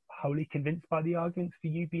 I'm not wholly convinced by the arguments for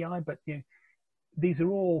UBI, but these are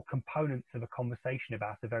all components of a conversation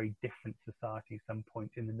about a very different society at some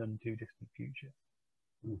point in the none too distant future.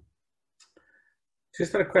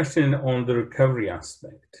 Just had a question on the recovery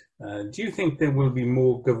aspect. Do you think there will be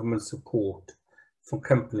more government support for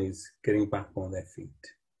companies getting back on their feet?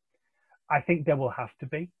 I think there will have to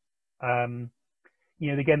be.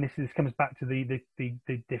 Again, this comes back to the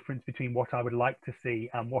difference between what I would like to see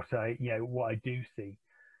and what I do see.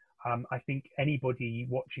 I think anybody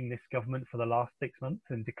watching this government for the last 6 months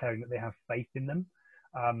and declaring that they have faith in them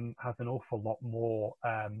has an awful lot more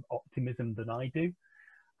optimism than I do.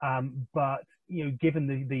 But given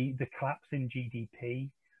the collapse in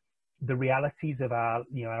GDP, the realities of our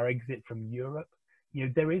exit from Europe,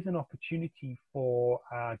 there is an opportunity for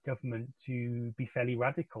our government to be fairly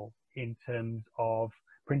radical in terms of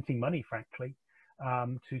printing money, frankly,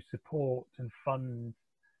 to support and fund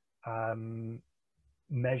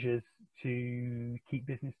measures to keep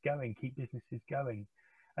businesses going.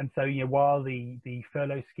 And so, while the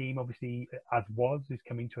furlough scheme, obviously, is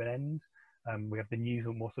coming to an end, we have the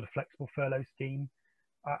new, more sort of flexible furlough scheme.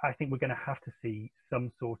 I think we're going to have to see some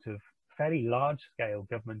sort of fairly large-scale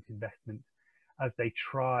government investment as they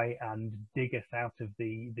try and dig us out of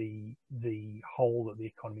the hole that the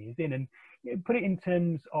economy is in, and put it in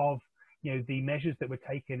terms of the measures that were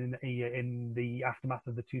taken in the aftermath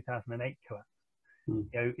of the 2008 collapse.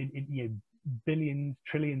 Billions,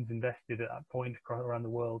 trillions invested at that point around the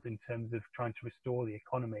world in terms of trying to restore the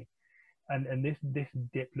economy, and this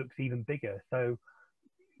dip looks even bigger. So,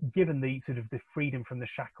 given the sort of the freedom from the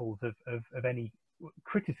shackles of any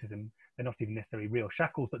criticism, they're not even necessarily real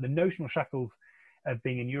shackles, but the notional shackles of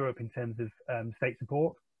being in Europe in terms of state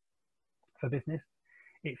support for business,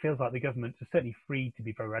 it feels like the government are certainly free to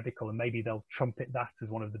be very radical, and maybe they'll trumpet that as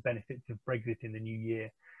one of the benefits of Brexit in the new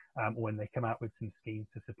year, when they come out with some schemes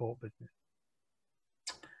to support business.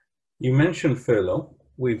 You mentioned furlough.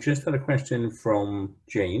 We've just had a question from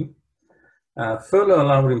Jane. Furlough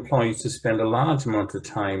allowed employees to spend a large amount of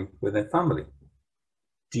time with their family.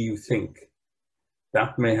 Do you think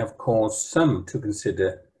that may have caused some to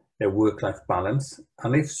consider their work-life balance?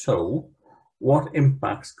 And if so, what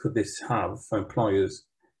impacts could this have for employers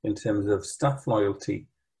in terms of staff loyalty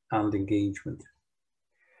and engagement?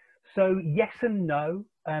 So yes and no.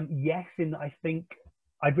 Yes, in that I think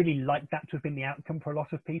I'd really like that to have been the outcome for a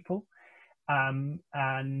lot of people.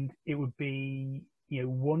 And it would be,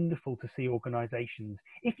 wonderful to see organizations,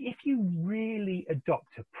 if you really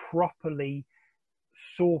adopt a properly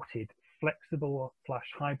sorted, flexible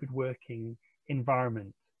 / hybrid working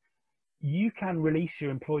environment, you can release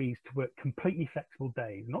your employees to work completely flexible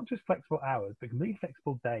days, not just flexible hours, but completely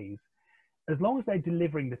flexible days, as long as they're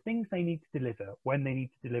delivering the things they need to deliver when they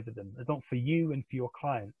need to deliver them, as long for you and for your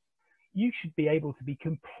clients. You should be able to be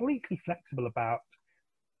completely flexible about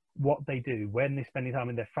what they do, when they're spending time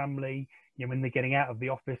with their family, when they're getting out of the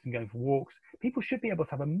office and going for walks. People should be able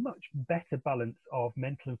to have a much better balance of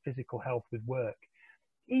mental and physical health with work,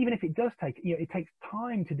 even if it does take, it takes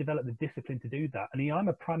time to develop the discipline to do that. And I'm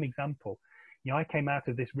a prime example. I came out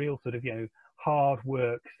of this real sort of, hard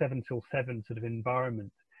work, 7 till 7 sort of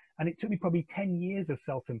environment. And it took me probably 10 years of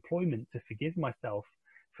self-employment to forgive myself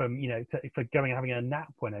from, for going and having a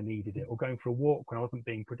nap when I needed it, or going for a walk when I wasn't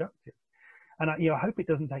being productive. And I hope it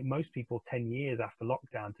doesn't take most people 10 years after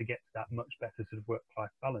lockdown to get to that much better sort of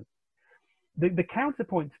work-life balance. The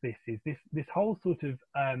counterpoint to this is this whole sort of,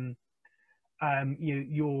 I'm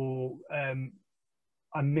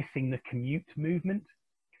missing the commute movement.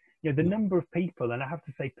 The number of people, and I have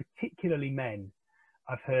to say particularly men,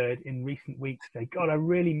 I've heard in recent weeks say, God, I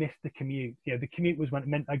really missed the commute. The commute was when it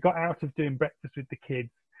meant I got out of doing breakfast with the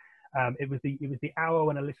kids. It was the hour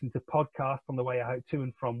when I listened to podcasts on the way out to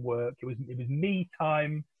and from work. It was me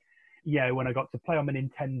time, when I got to play on my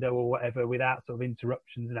Nintendo or whatever without sort of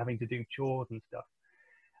interruptions and having to do chores and stuff.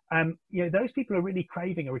 Those people are really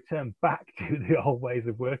craving a return back to the old ways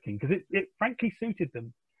of working, because it frankly suited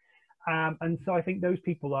them. And so I think those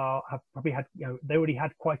people have probably had, they already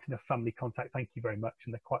had quite enough family contact. Thank you very much.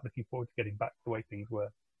 And they're quite looking forward to getting back to the way things were.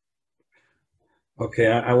 Okay,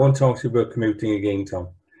 I won't talk to you about commuting again, Tom.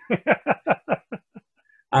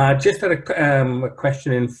 Just had a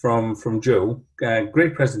question in from Joe.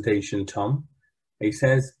 Great presentation, Tom. He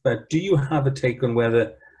says, but do you have a take on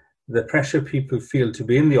whether the pressure people feel to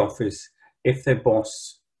be in the office if their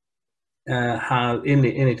boss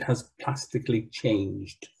has plastically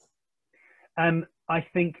changed? I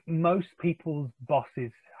think most people's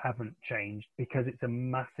bosses haven't changed because it's a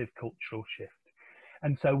massive cultural shift.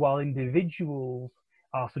 And so while individuals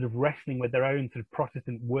are sort of wrestling with their own sort of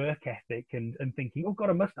Protestant work ethic and thinking, oh God,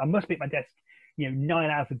 I must be at my desk, 9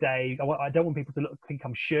 hours a day. I don't want people to think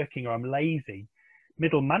I'm shirking or I'm lazy.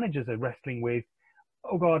 Middle managers are wrestling with,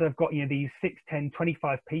 oh God, I've got, these 6, 10,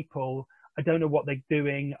 25 people. I don't know what they're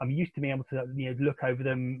doing. I'm used to being able to, look over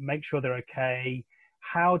them, make sure they're okay.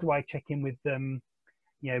 How do I check in with them?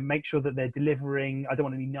 Make sure that they're delivering. I don't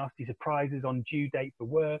want any nasty surprises on due date for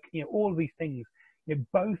work. All of these things.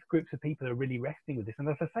 Both groups of people are really wrestling with this. And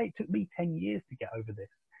as I say, it took me 10 years to get over this.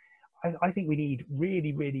 I think we need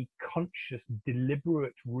really, really conscious,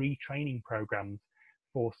 deliberate retraining programs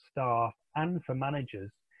for staff and for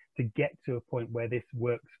managers to get to a point where this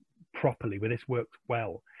works properly, where this works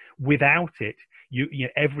well. Without it,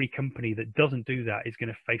 every company that doesn't do that is going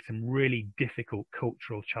to face some really difficult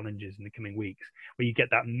cultural challenges in the coming weeks, where you get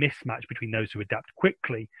that mismatch between those who adapt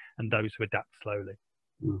quickly and those who adapt slowly.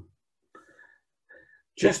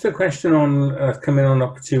 Just a question on coming on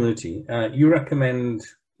opportunity. You recommend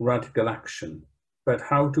radical action, but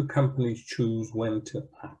how do companies choose when to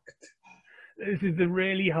act? This is a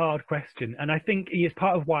really hard question. And I think it's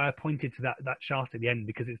part of why I pointed to that chart at the end,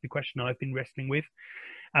 because it's the question I've been wrestling with.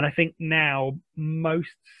 And I think now most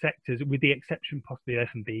sectors, with the exception possibly of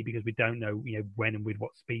F&B, because we don't know, when and with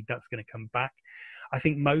what speed that's going to come back, I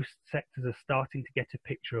think most sectors are starting to get a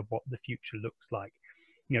picture of what the future looks like.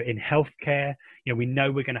 In healthcare, we know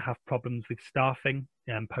we're going to have problems with staffing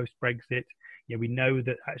post-Brexit. We know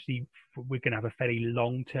that actually we're going to have a fairly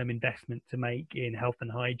long-term investment to make in health and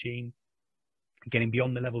hygiene, getting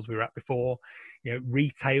beyond the levels we were at before.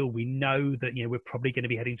 Retail, we know that we're probably going to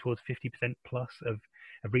be heading towards 50% plus of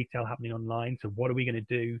retail happening online. So what are we going to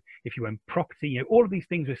do if you own property? All of these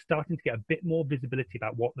things, we're starting to get a bit more visibility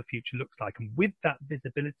about what the future looks like. And with that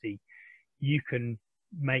visibility, you can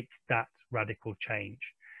make that radical change.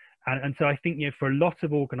 And so I think, for a lot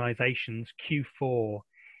of organizations, Q4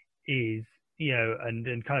 is,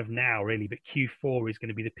 and kind of now really, but Q4 is going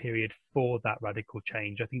to be the period for that radical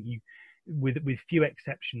change. I think with few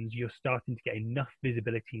exceptions, you're starting to get enough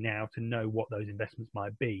visibility now to know what those investments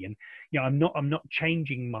might be. And I'm not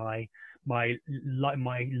changing my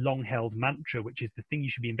long-held mantra, which is the thing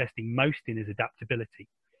you should be investing most in is adaptability.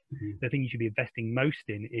 Mm-hmm. The thing you should be investing most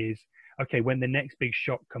in is, okay, when the next big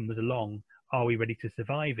shock comes along, are we ready to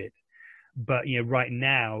survive it? But right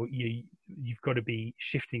now you've got to be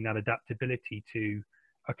shifting that adaptability to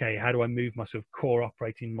okay, how do I move my sort of core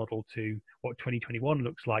operating model to what 2021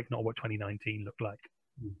 looks like, not what 2019 looked like?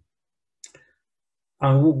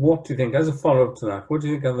 And what do you think, as a follow-up to that, what do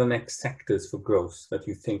you think are the next sectors for growth that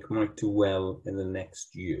you think might do well in the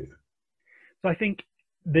next year? So I think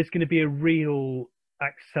there's going to be a real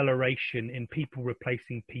acceleration in people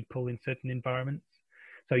replacing people in certain environments.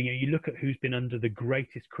 So, you look at who's been under the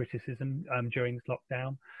greatest criticism during this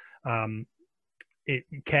lockdown,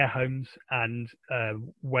 care homes and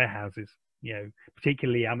warehouses,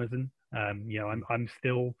 particularly Amazon. I'm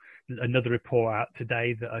still, another report out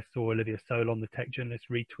today that I saw Olivia Solon, the tech journalist,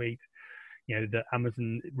 retweet, that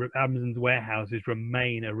Amazon's warehouses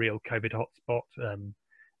remain a real COVID hotspot.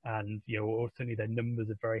 And, or certainly their numbers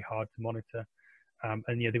are very hard to monitor. And,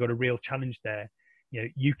 they've got a real challenge there.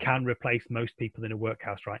 You can replace most people in a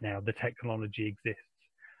workhouse right now. The technology exists.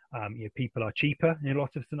 People are cheaper in a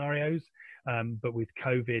lot of scenarios, but with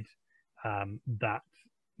COVID, that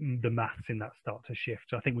the maths in that start to shift.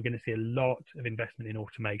 So I think we're going to see a lot of investment in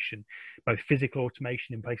automation, both physical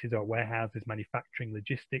automation in places like warehouses, manufacturing,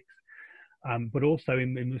 logistics, but also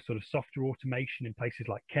in the sort of software automation in places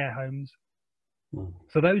like care homes.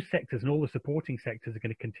 So those sectors and all the supporting sectors are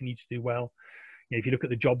going to continue to do well. If you look at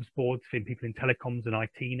the jobs boards for people in telecoms and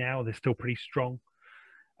IT now, they're still pretty strong.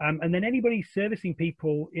 And then anybody servicing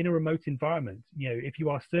people in a remote environment, if you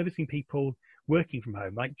are servicing people working from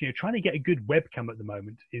home, like, trying to get a good webcam at the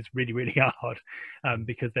moment is really, really hard,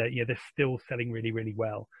 because they're still selling really, really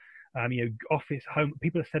well.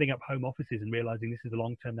 People are setting up home offices and realizing this is the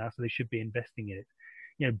long term now, so they should be investing in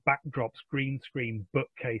it. Backdrops, green screens,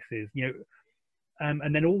 bookcases,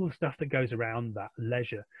 and then all the stuff that goes around that,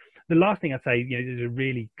 leisure. The last thing I'd say,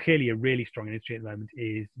 there's clearly a really strong industry at the moment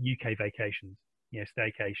is UK vacations,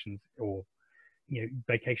 staycations or,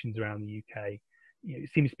 vacations around the UK. It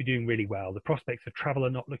seems to be doing really well. The prospects of travel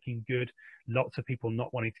are not looking good. Lots of people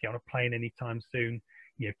not wanting to get on a plane anytime soon.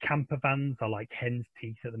 Camper vans are like hen's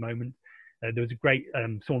teeth at the moment. There was a great,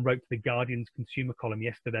 someone wrote to the Guardian's consumer column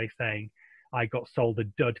yesterday saying, I got sold a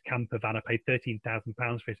dud camper van. I paid £13,000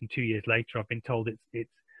 for it, and 2 years later, I've been told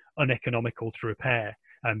it's uneconomical to repair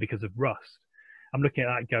because of rust. I'm looking at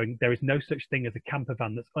that going, there is no such thing as a camper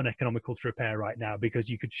van that's uneconomical to repair right now, because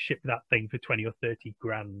you could ship that thing for 20 or 30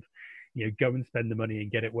 grand. Go and spend the money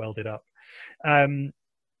and get it welded up.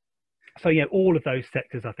 So all of those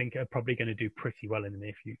sectors I think are probably going to do pretty well in the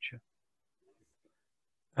near future.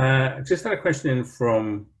 Just had a question in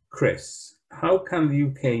from Chris. How can the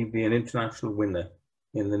UK be an international winner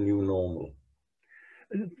in the new normal?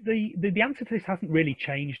 The answer to this hasn't really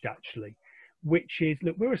changed, actually, which is,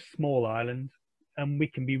 look, we're a small island and we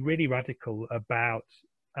can be really radical about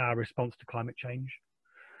our response to climate change.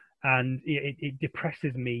 And it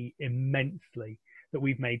depresses me immensely that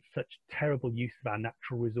we've made such terrible use of our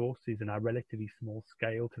natural resources and our relatively small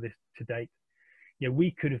scale to date.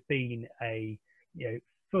 We could have been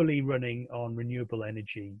fully running on renewable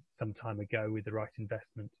energy some time ago with the right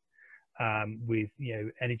investment, with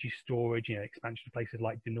energy storage, expansion of places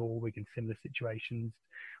like Norway in similar situations,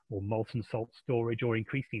 or molten salt storage, or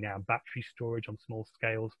increasing now battery storage on small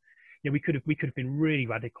scales. We could have been really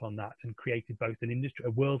radical on that and created both an industry,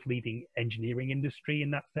 a world-leading engineering industry in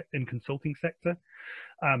that and consulting sector,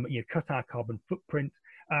 cut our carbon footprint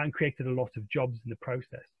and created a lot of jobs in the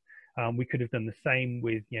process. We could have done the same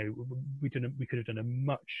with, we could have done a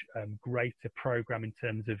much greater program in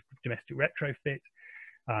terms of domestic retrofit,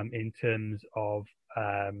 in terms of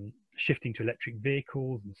shifting to electric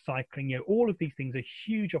vehicles and cycling. All of these things are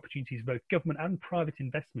huge opportunities for both government and private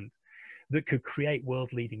investment that could create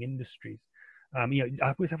world-leading industries. I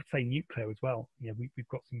always have to say nuclear as well. We've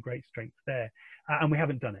got some great strengths there, and we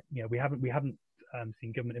haven't done it. We haven't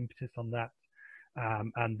seen government impetus on that.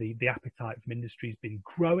 And the appetite from industry has been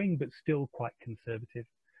growing, but still quite conservative,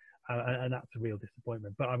 and that's a real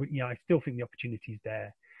disappointment. But I still think the opportunity is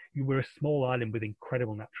there. We're a small island with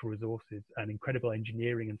incredible natural resources and incredible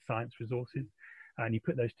engineering and science resources, and you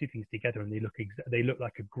put those two things together, and they look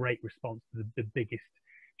like a great response to the biggest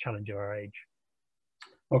challenge of our age.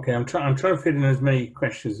 Okay, I'm trying to fit in as many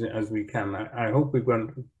questions as we can. I hope we've got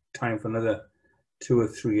time for another 2 or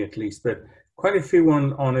 3 at least, but quite a few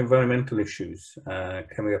on environmental issues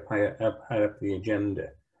coming up higher up the agenda.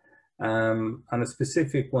 And a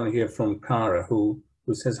specific one here from Cara, who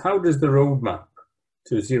says, how does the roadmap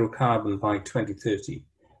to zero carbon by 2030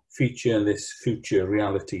 feature in this future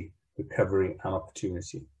reality, recovery and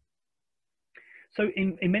opportunity? So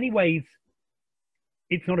in many ways,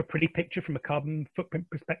 it's not a pretty picture from a carbon footprint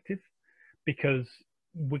perspective, because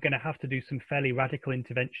we're going to have to do some fairly radical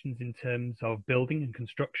interventions in terms of building and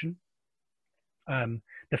construction.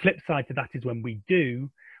 The flip side to that is when we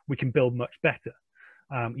do, we can build much better.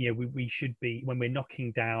 We should be, when we're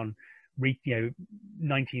knocking down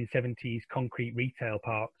 1970s concrete retail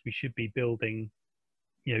parks, we should be building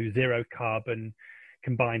zero carbon,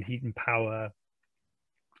 combined heat and power,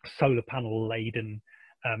 solar panel laden,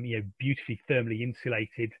 beautifully thermally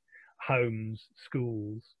insulated homes,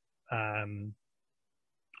 schools,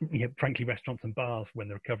 frankly, restaurants and bars when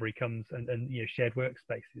the recovery comes, and shared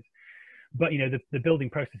workspaces. But the building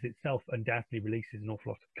process itself undoubtedly releases an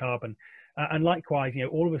awful lot of carbon, and likewise,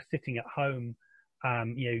 all of us sitting at home,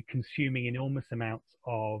 consuming enormous amounts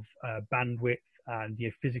of bandwidth and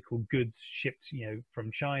physical goods shipped from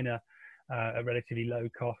China at relatively low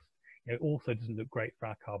cost, also doesn't look great for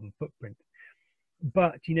our carbon footprint.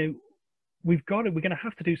 But we're going to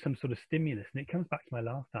have to do some sort of stimulus, and it comes back to my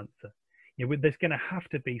last answer. There's going to have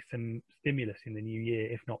to be some stimulus in the new year,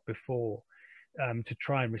 if not before, to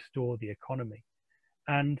try and restore the economy.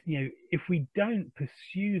 And if we don't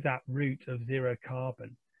pursue that route of zero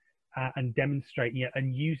carbon and demonstrate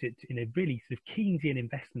and use it in a really sort of Keynesian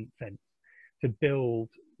investment sense to build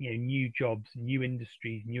new jobs, new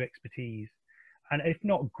industries, new expertise, and if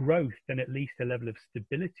not growth, then at least a level of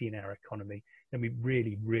stability in our economy, then we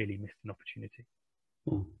really, really missed an opportunity.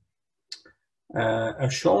 A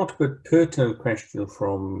short but pertinent question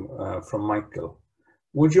from Michael.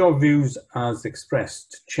 Would your views as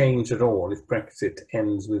expressed change at all if Brexit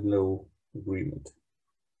ends with no agreement?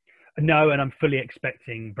 No, and I'm fully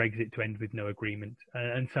expecting Brexit to end with no agreement.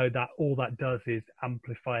 And so that all that does is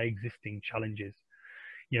amplify existing challenges.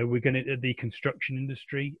 The construction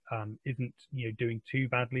industry isn't doing too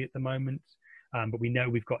badly at the moment, but we know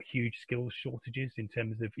we've got huge skills shortages in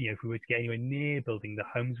terms of if we were to get anywhere near building the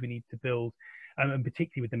homes we need to build, and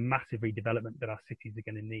particularly with the massive redevelopment that our cities are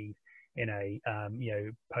going to need in a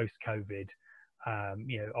post-COVID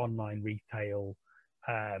online retail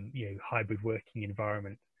hybrid working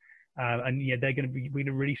environment, and we're going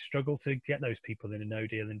to really struggle to get those people in a no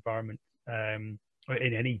deal environment. Or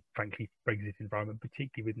in any, frankly, Brexit environment,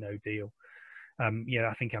 particularly with no deal.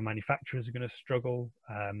 I think our manufacturers are going to struggle.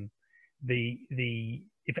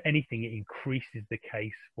 If anything, it increases the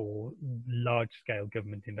case for large-scale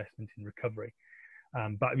government investment in recovery.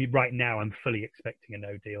 But right now, I'm fully expecting a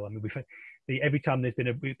no deal. I mean, every time there's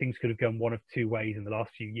been things could have gone one of two ways in the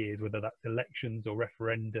last few years, whether that's elections or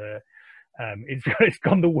referenda. It's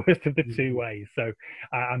gone the worst of the two ways. So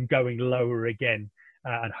I'm going lower again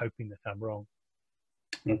and hoping that I'm wrong.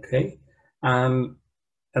 Okay, another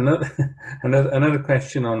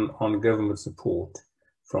question on government support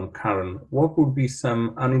from Karen. What would be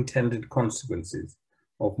some unintended consequences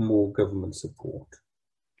of more government support?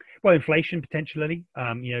 Well, inflation potentially.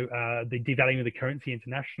 The devaluing of the currency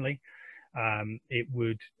internationally. It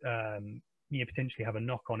would potentially have a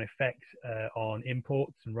knock-on effect on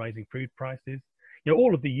imports and rising food prices.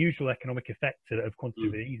 All of the usual economic effects of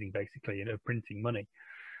quantitative easing, basically, printing money.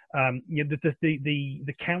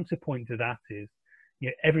 The counterpoint to that is,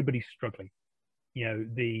 everybody's struggling.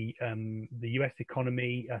 The US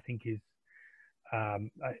economy, I think, is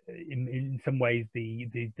in some ways the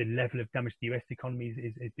level of damage to the US economy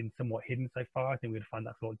has been somewhat hidden so far. I think we're going to find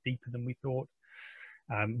that's a lot deeper than we thought.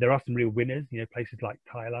 There are some real winners, places like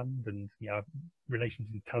Thailand and relations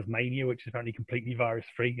in Tasmania, which is apparently completely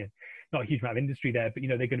virus-free, and not a huge amount of industry there, but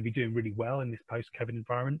they're going to be doing really well in this post-COVID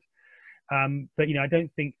environment. But I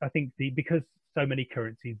think because so many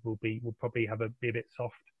currencies will probably be a bit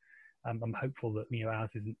soft. I'm hopeful that ours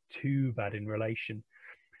isn't too bad in relation.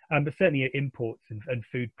 But certainly imports and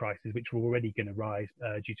food prices, which are already going to rise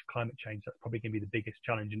due to climate change, that's probably going to be the biggest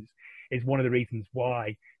challenge. And it's one of the reasons why,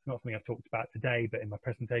 it's not something I've talked about today, but in my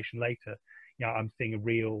presentation later, I'm seeing a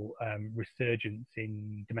real resurgence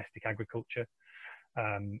in domestic agriculture.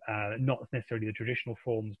 Not necessarily the traditional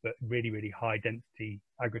forms, but really, really high density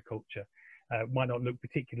agriculture. Might not look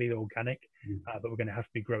particularly organic, but we're going to have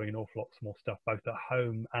to be growing an awful lot more stuff, both at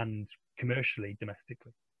home and commercially,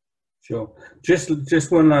 domestically. Sure. Just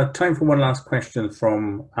one time for one last question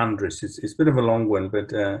from Andres. It's a bit of a long one,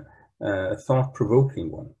 but a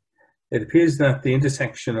thought-provoking one. It appears that the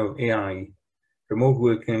intersection of AI, remote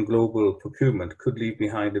working, and global procurement could leave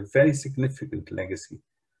behind a very significant legacy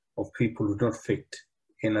of people who don't fit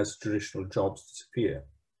in as traditional jobs disappear.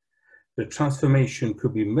 The transformation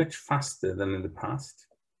could be much faster than in the past,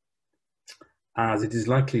 as it is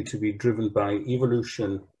likely to be driven by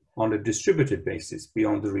evolution on a distributed basis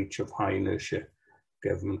beyond the reach of high inertia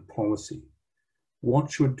government policy.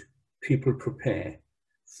 What should people prepare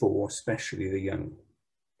for, especially the young?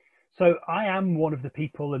 So I am one of the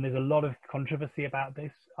people, and there's a lot of controversy about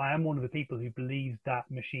this, I am one of the people who believes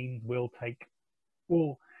that machines don't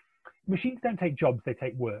take jobs, they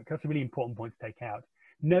take work. That's a really important point to take out.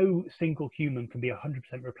 no single human can be 100%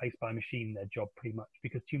 replaced by a machine in their job, pretty much,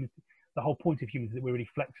 because humans, the whole point of humans is that we're really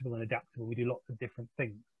flexible and adaptable. We do lots of different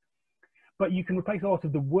things. But you can replace a lot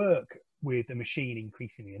of the work with a machine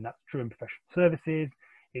increasingly, and that's true in professional services,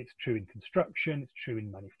 it's true in construction, it's true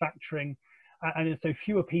in manufacturing, and so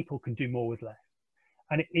fewer people can do more with less.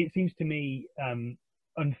 And it seems to me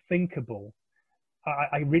unthinkable.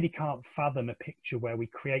 I really can't fathom a picture where we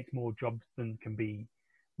create more jobs than can be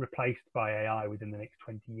replaced by AI within the next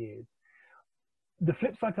 20 years. The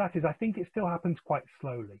flip side to that is I think it still happens quite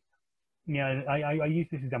slowly. You know, I use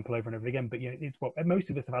this example over and over again, but you know, it's what most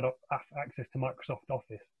of us have had access to Microsoft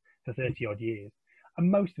Office for 30 odd years,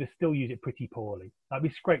 and most of us still use it pretty poorly. Like, we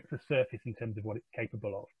scrape the surface in terms of what it's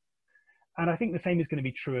capable of. And I think the same is going to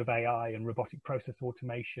be true of AI and robotic process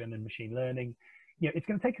automation and machine learning. You know, it's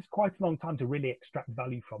going to take us quite a long time to really extract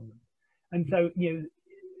value from them. And so, you know,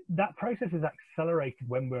 that process is accelerated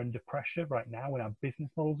when we're under pressure right now, when our business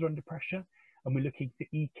models are under pressure, and we're looking to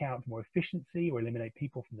eke out more efficiency or eliminate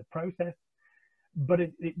people from the process. But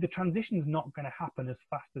the transition is not going to happen as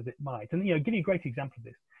fast as it might. And, you know, give you a great example of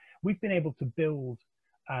this. We've been able to build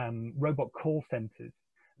robot call centers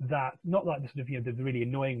that, not like the sort of, you know, the really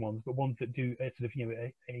annoying ones, but ones that do a sort of, you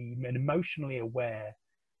know, an emotionally aware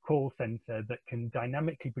call center that can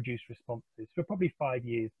dynamically produce responses for probably 5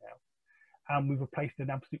 years now. And we've replaced an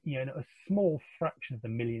absolute, you know, a small fraction of the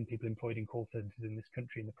million people employed in call centers in this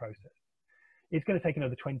country in the process. It's going to take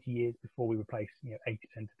another 20 years before we replace, you know, 80%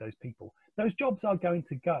 of those people. Those jobs are going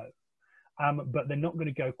to go, but they're not going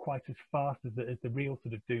to go quite as fast as the real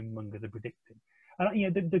sort of doom mongers are predicting. And, you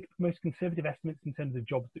know, the most conservative estimates in terms of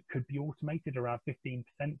jobs that could be automated around 15%,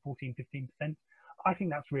 14, 15%. I think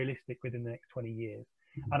that's realistic within the next 20 years.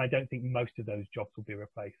 And I don't think most of those jobs will be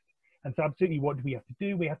replaced. And so absolutely, what do we have to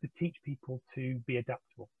do? We have to teach people to be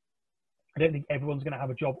adaptable. I don't think everyone's going to have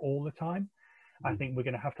a job all the time. I think we're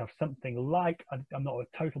going to have something like, I'm not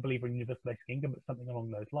a total believer in universal basic income, but something along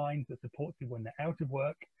those lines that supports people when they're out of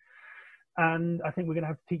work. And I think we're going to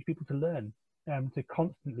have to teach people to learn, to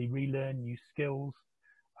constantly relearn new skills,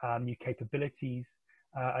 new capabilities,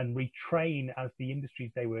 and retrain as the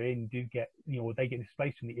industries they were in do get, you know, they get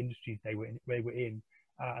displaced from the industries they were in,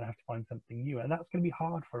 and have to find something new. And that's going to be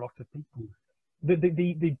hard for a lot of people.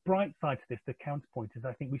 The bright side to this, the counterpoint, is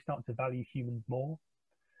I think we start to value humans more.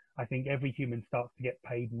 I think every human starts to get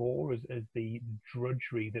paid more as the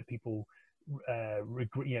drudgery that people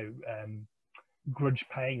grudge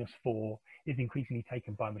paying us for is increasingly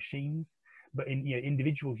taken by machines. But in, you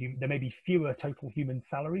know, there may be fewer total human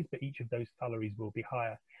salaries, but each of those salaries will be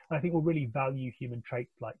higher. And I think we'll really value human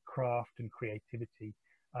traits like craft and creativity,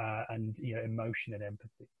 and, you know, emotion and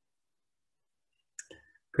empathy.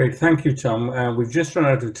 Great, thank you, Tom. We've just run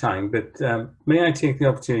out of time, but may I take the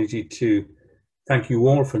opportunity to thank you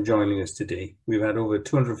all for joining us today. We've had over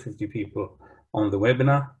 250 people on the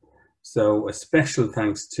webinar, so a special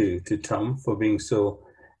thanks to Tom for being so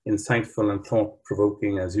insightful and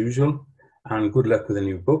thought-provoking as usual, and good luck with the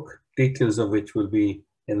new book, details of which will be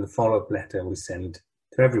in the follow-up letter we send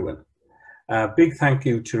to everyone. Big thank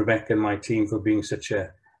you to Rebecca and my team for being such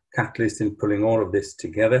a catalyst in pulling all of this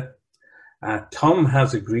together. Tom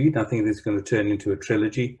has agreed, I think this is going to turn into a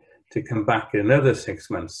trilogy, to come back in another 6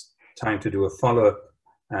 months' time to do a follow-up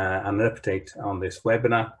and an update on this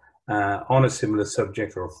webinar on a similar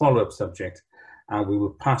subject or a follow-up subject, and we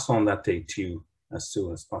will pass on that date to you as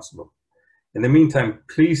soon as possible. In the meantime,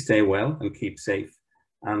 please stay well and keep safe,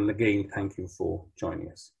 and again, thank you for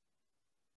joining us.